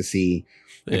nice to see.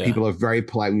 And people are very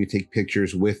polite when you take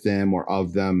pictures with them or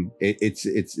of them. It's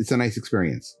a nice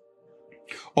experience.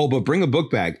 Oh, but bring a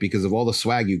book bag because of all the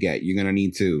swag you get. You're gonna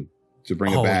need to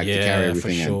bring a bag to carry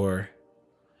everything in. Sure.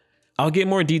 I'll get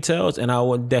more details, and I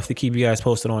will definitely keep you guys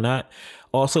posted on that.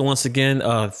 Also, once again,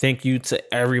 thank you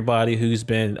to everybody who's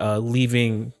been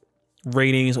leaving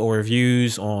ratings or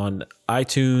reviews on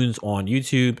iTunes, on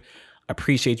YouTube. I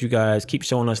appreciate you guys. Keep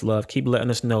showing us love. Keep letting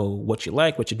us know what you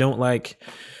like, what you don't like.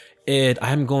 And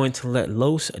I'm going to let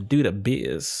Los do the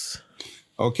biz.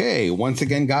 Okay. Once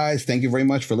again, guys, thank you very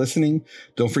much for listening.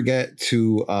 Don't forget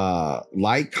to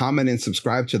like, comment, and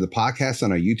subscribe to the podcast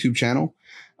on our YouTube channel.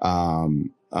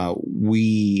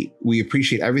 We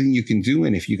appreciate everything you can do.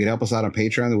 And if you could help us out on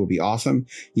Patreon, that would be awesome.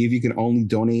 If you can only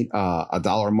donate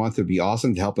 $1 a month, it would be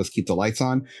awesome to help us keep the lights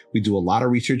on. We do a lot of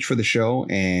research for the show,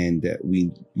 and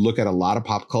we look at a lot of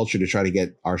pop culture to try to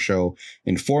get our show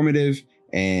informative.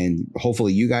 And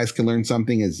hopefully you guys can learn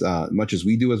something as much as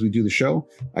we do the show.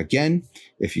 Again,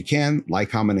 if you can, like,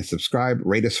 comment, and subscribe.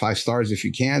 Rate us 5 stars if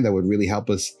you can. That would really help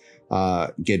us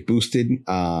get boosted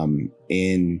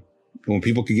in when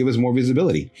people could give us more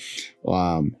visibility.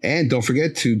 And don't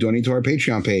forget to donate to our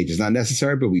Patreon page. It's not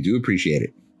necessary, but we do appreciate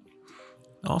it.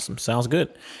 Awesome. Sounds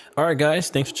good. All right, guys.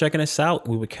 Thanks for checking us out.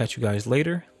 We will catch you guys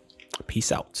later.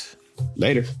 Peace out.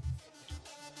 Later.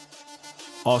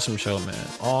 Awesome show, man.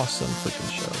 Awesome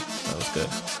freaking show. That was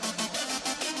good.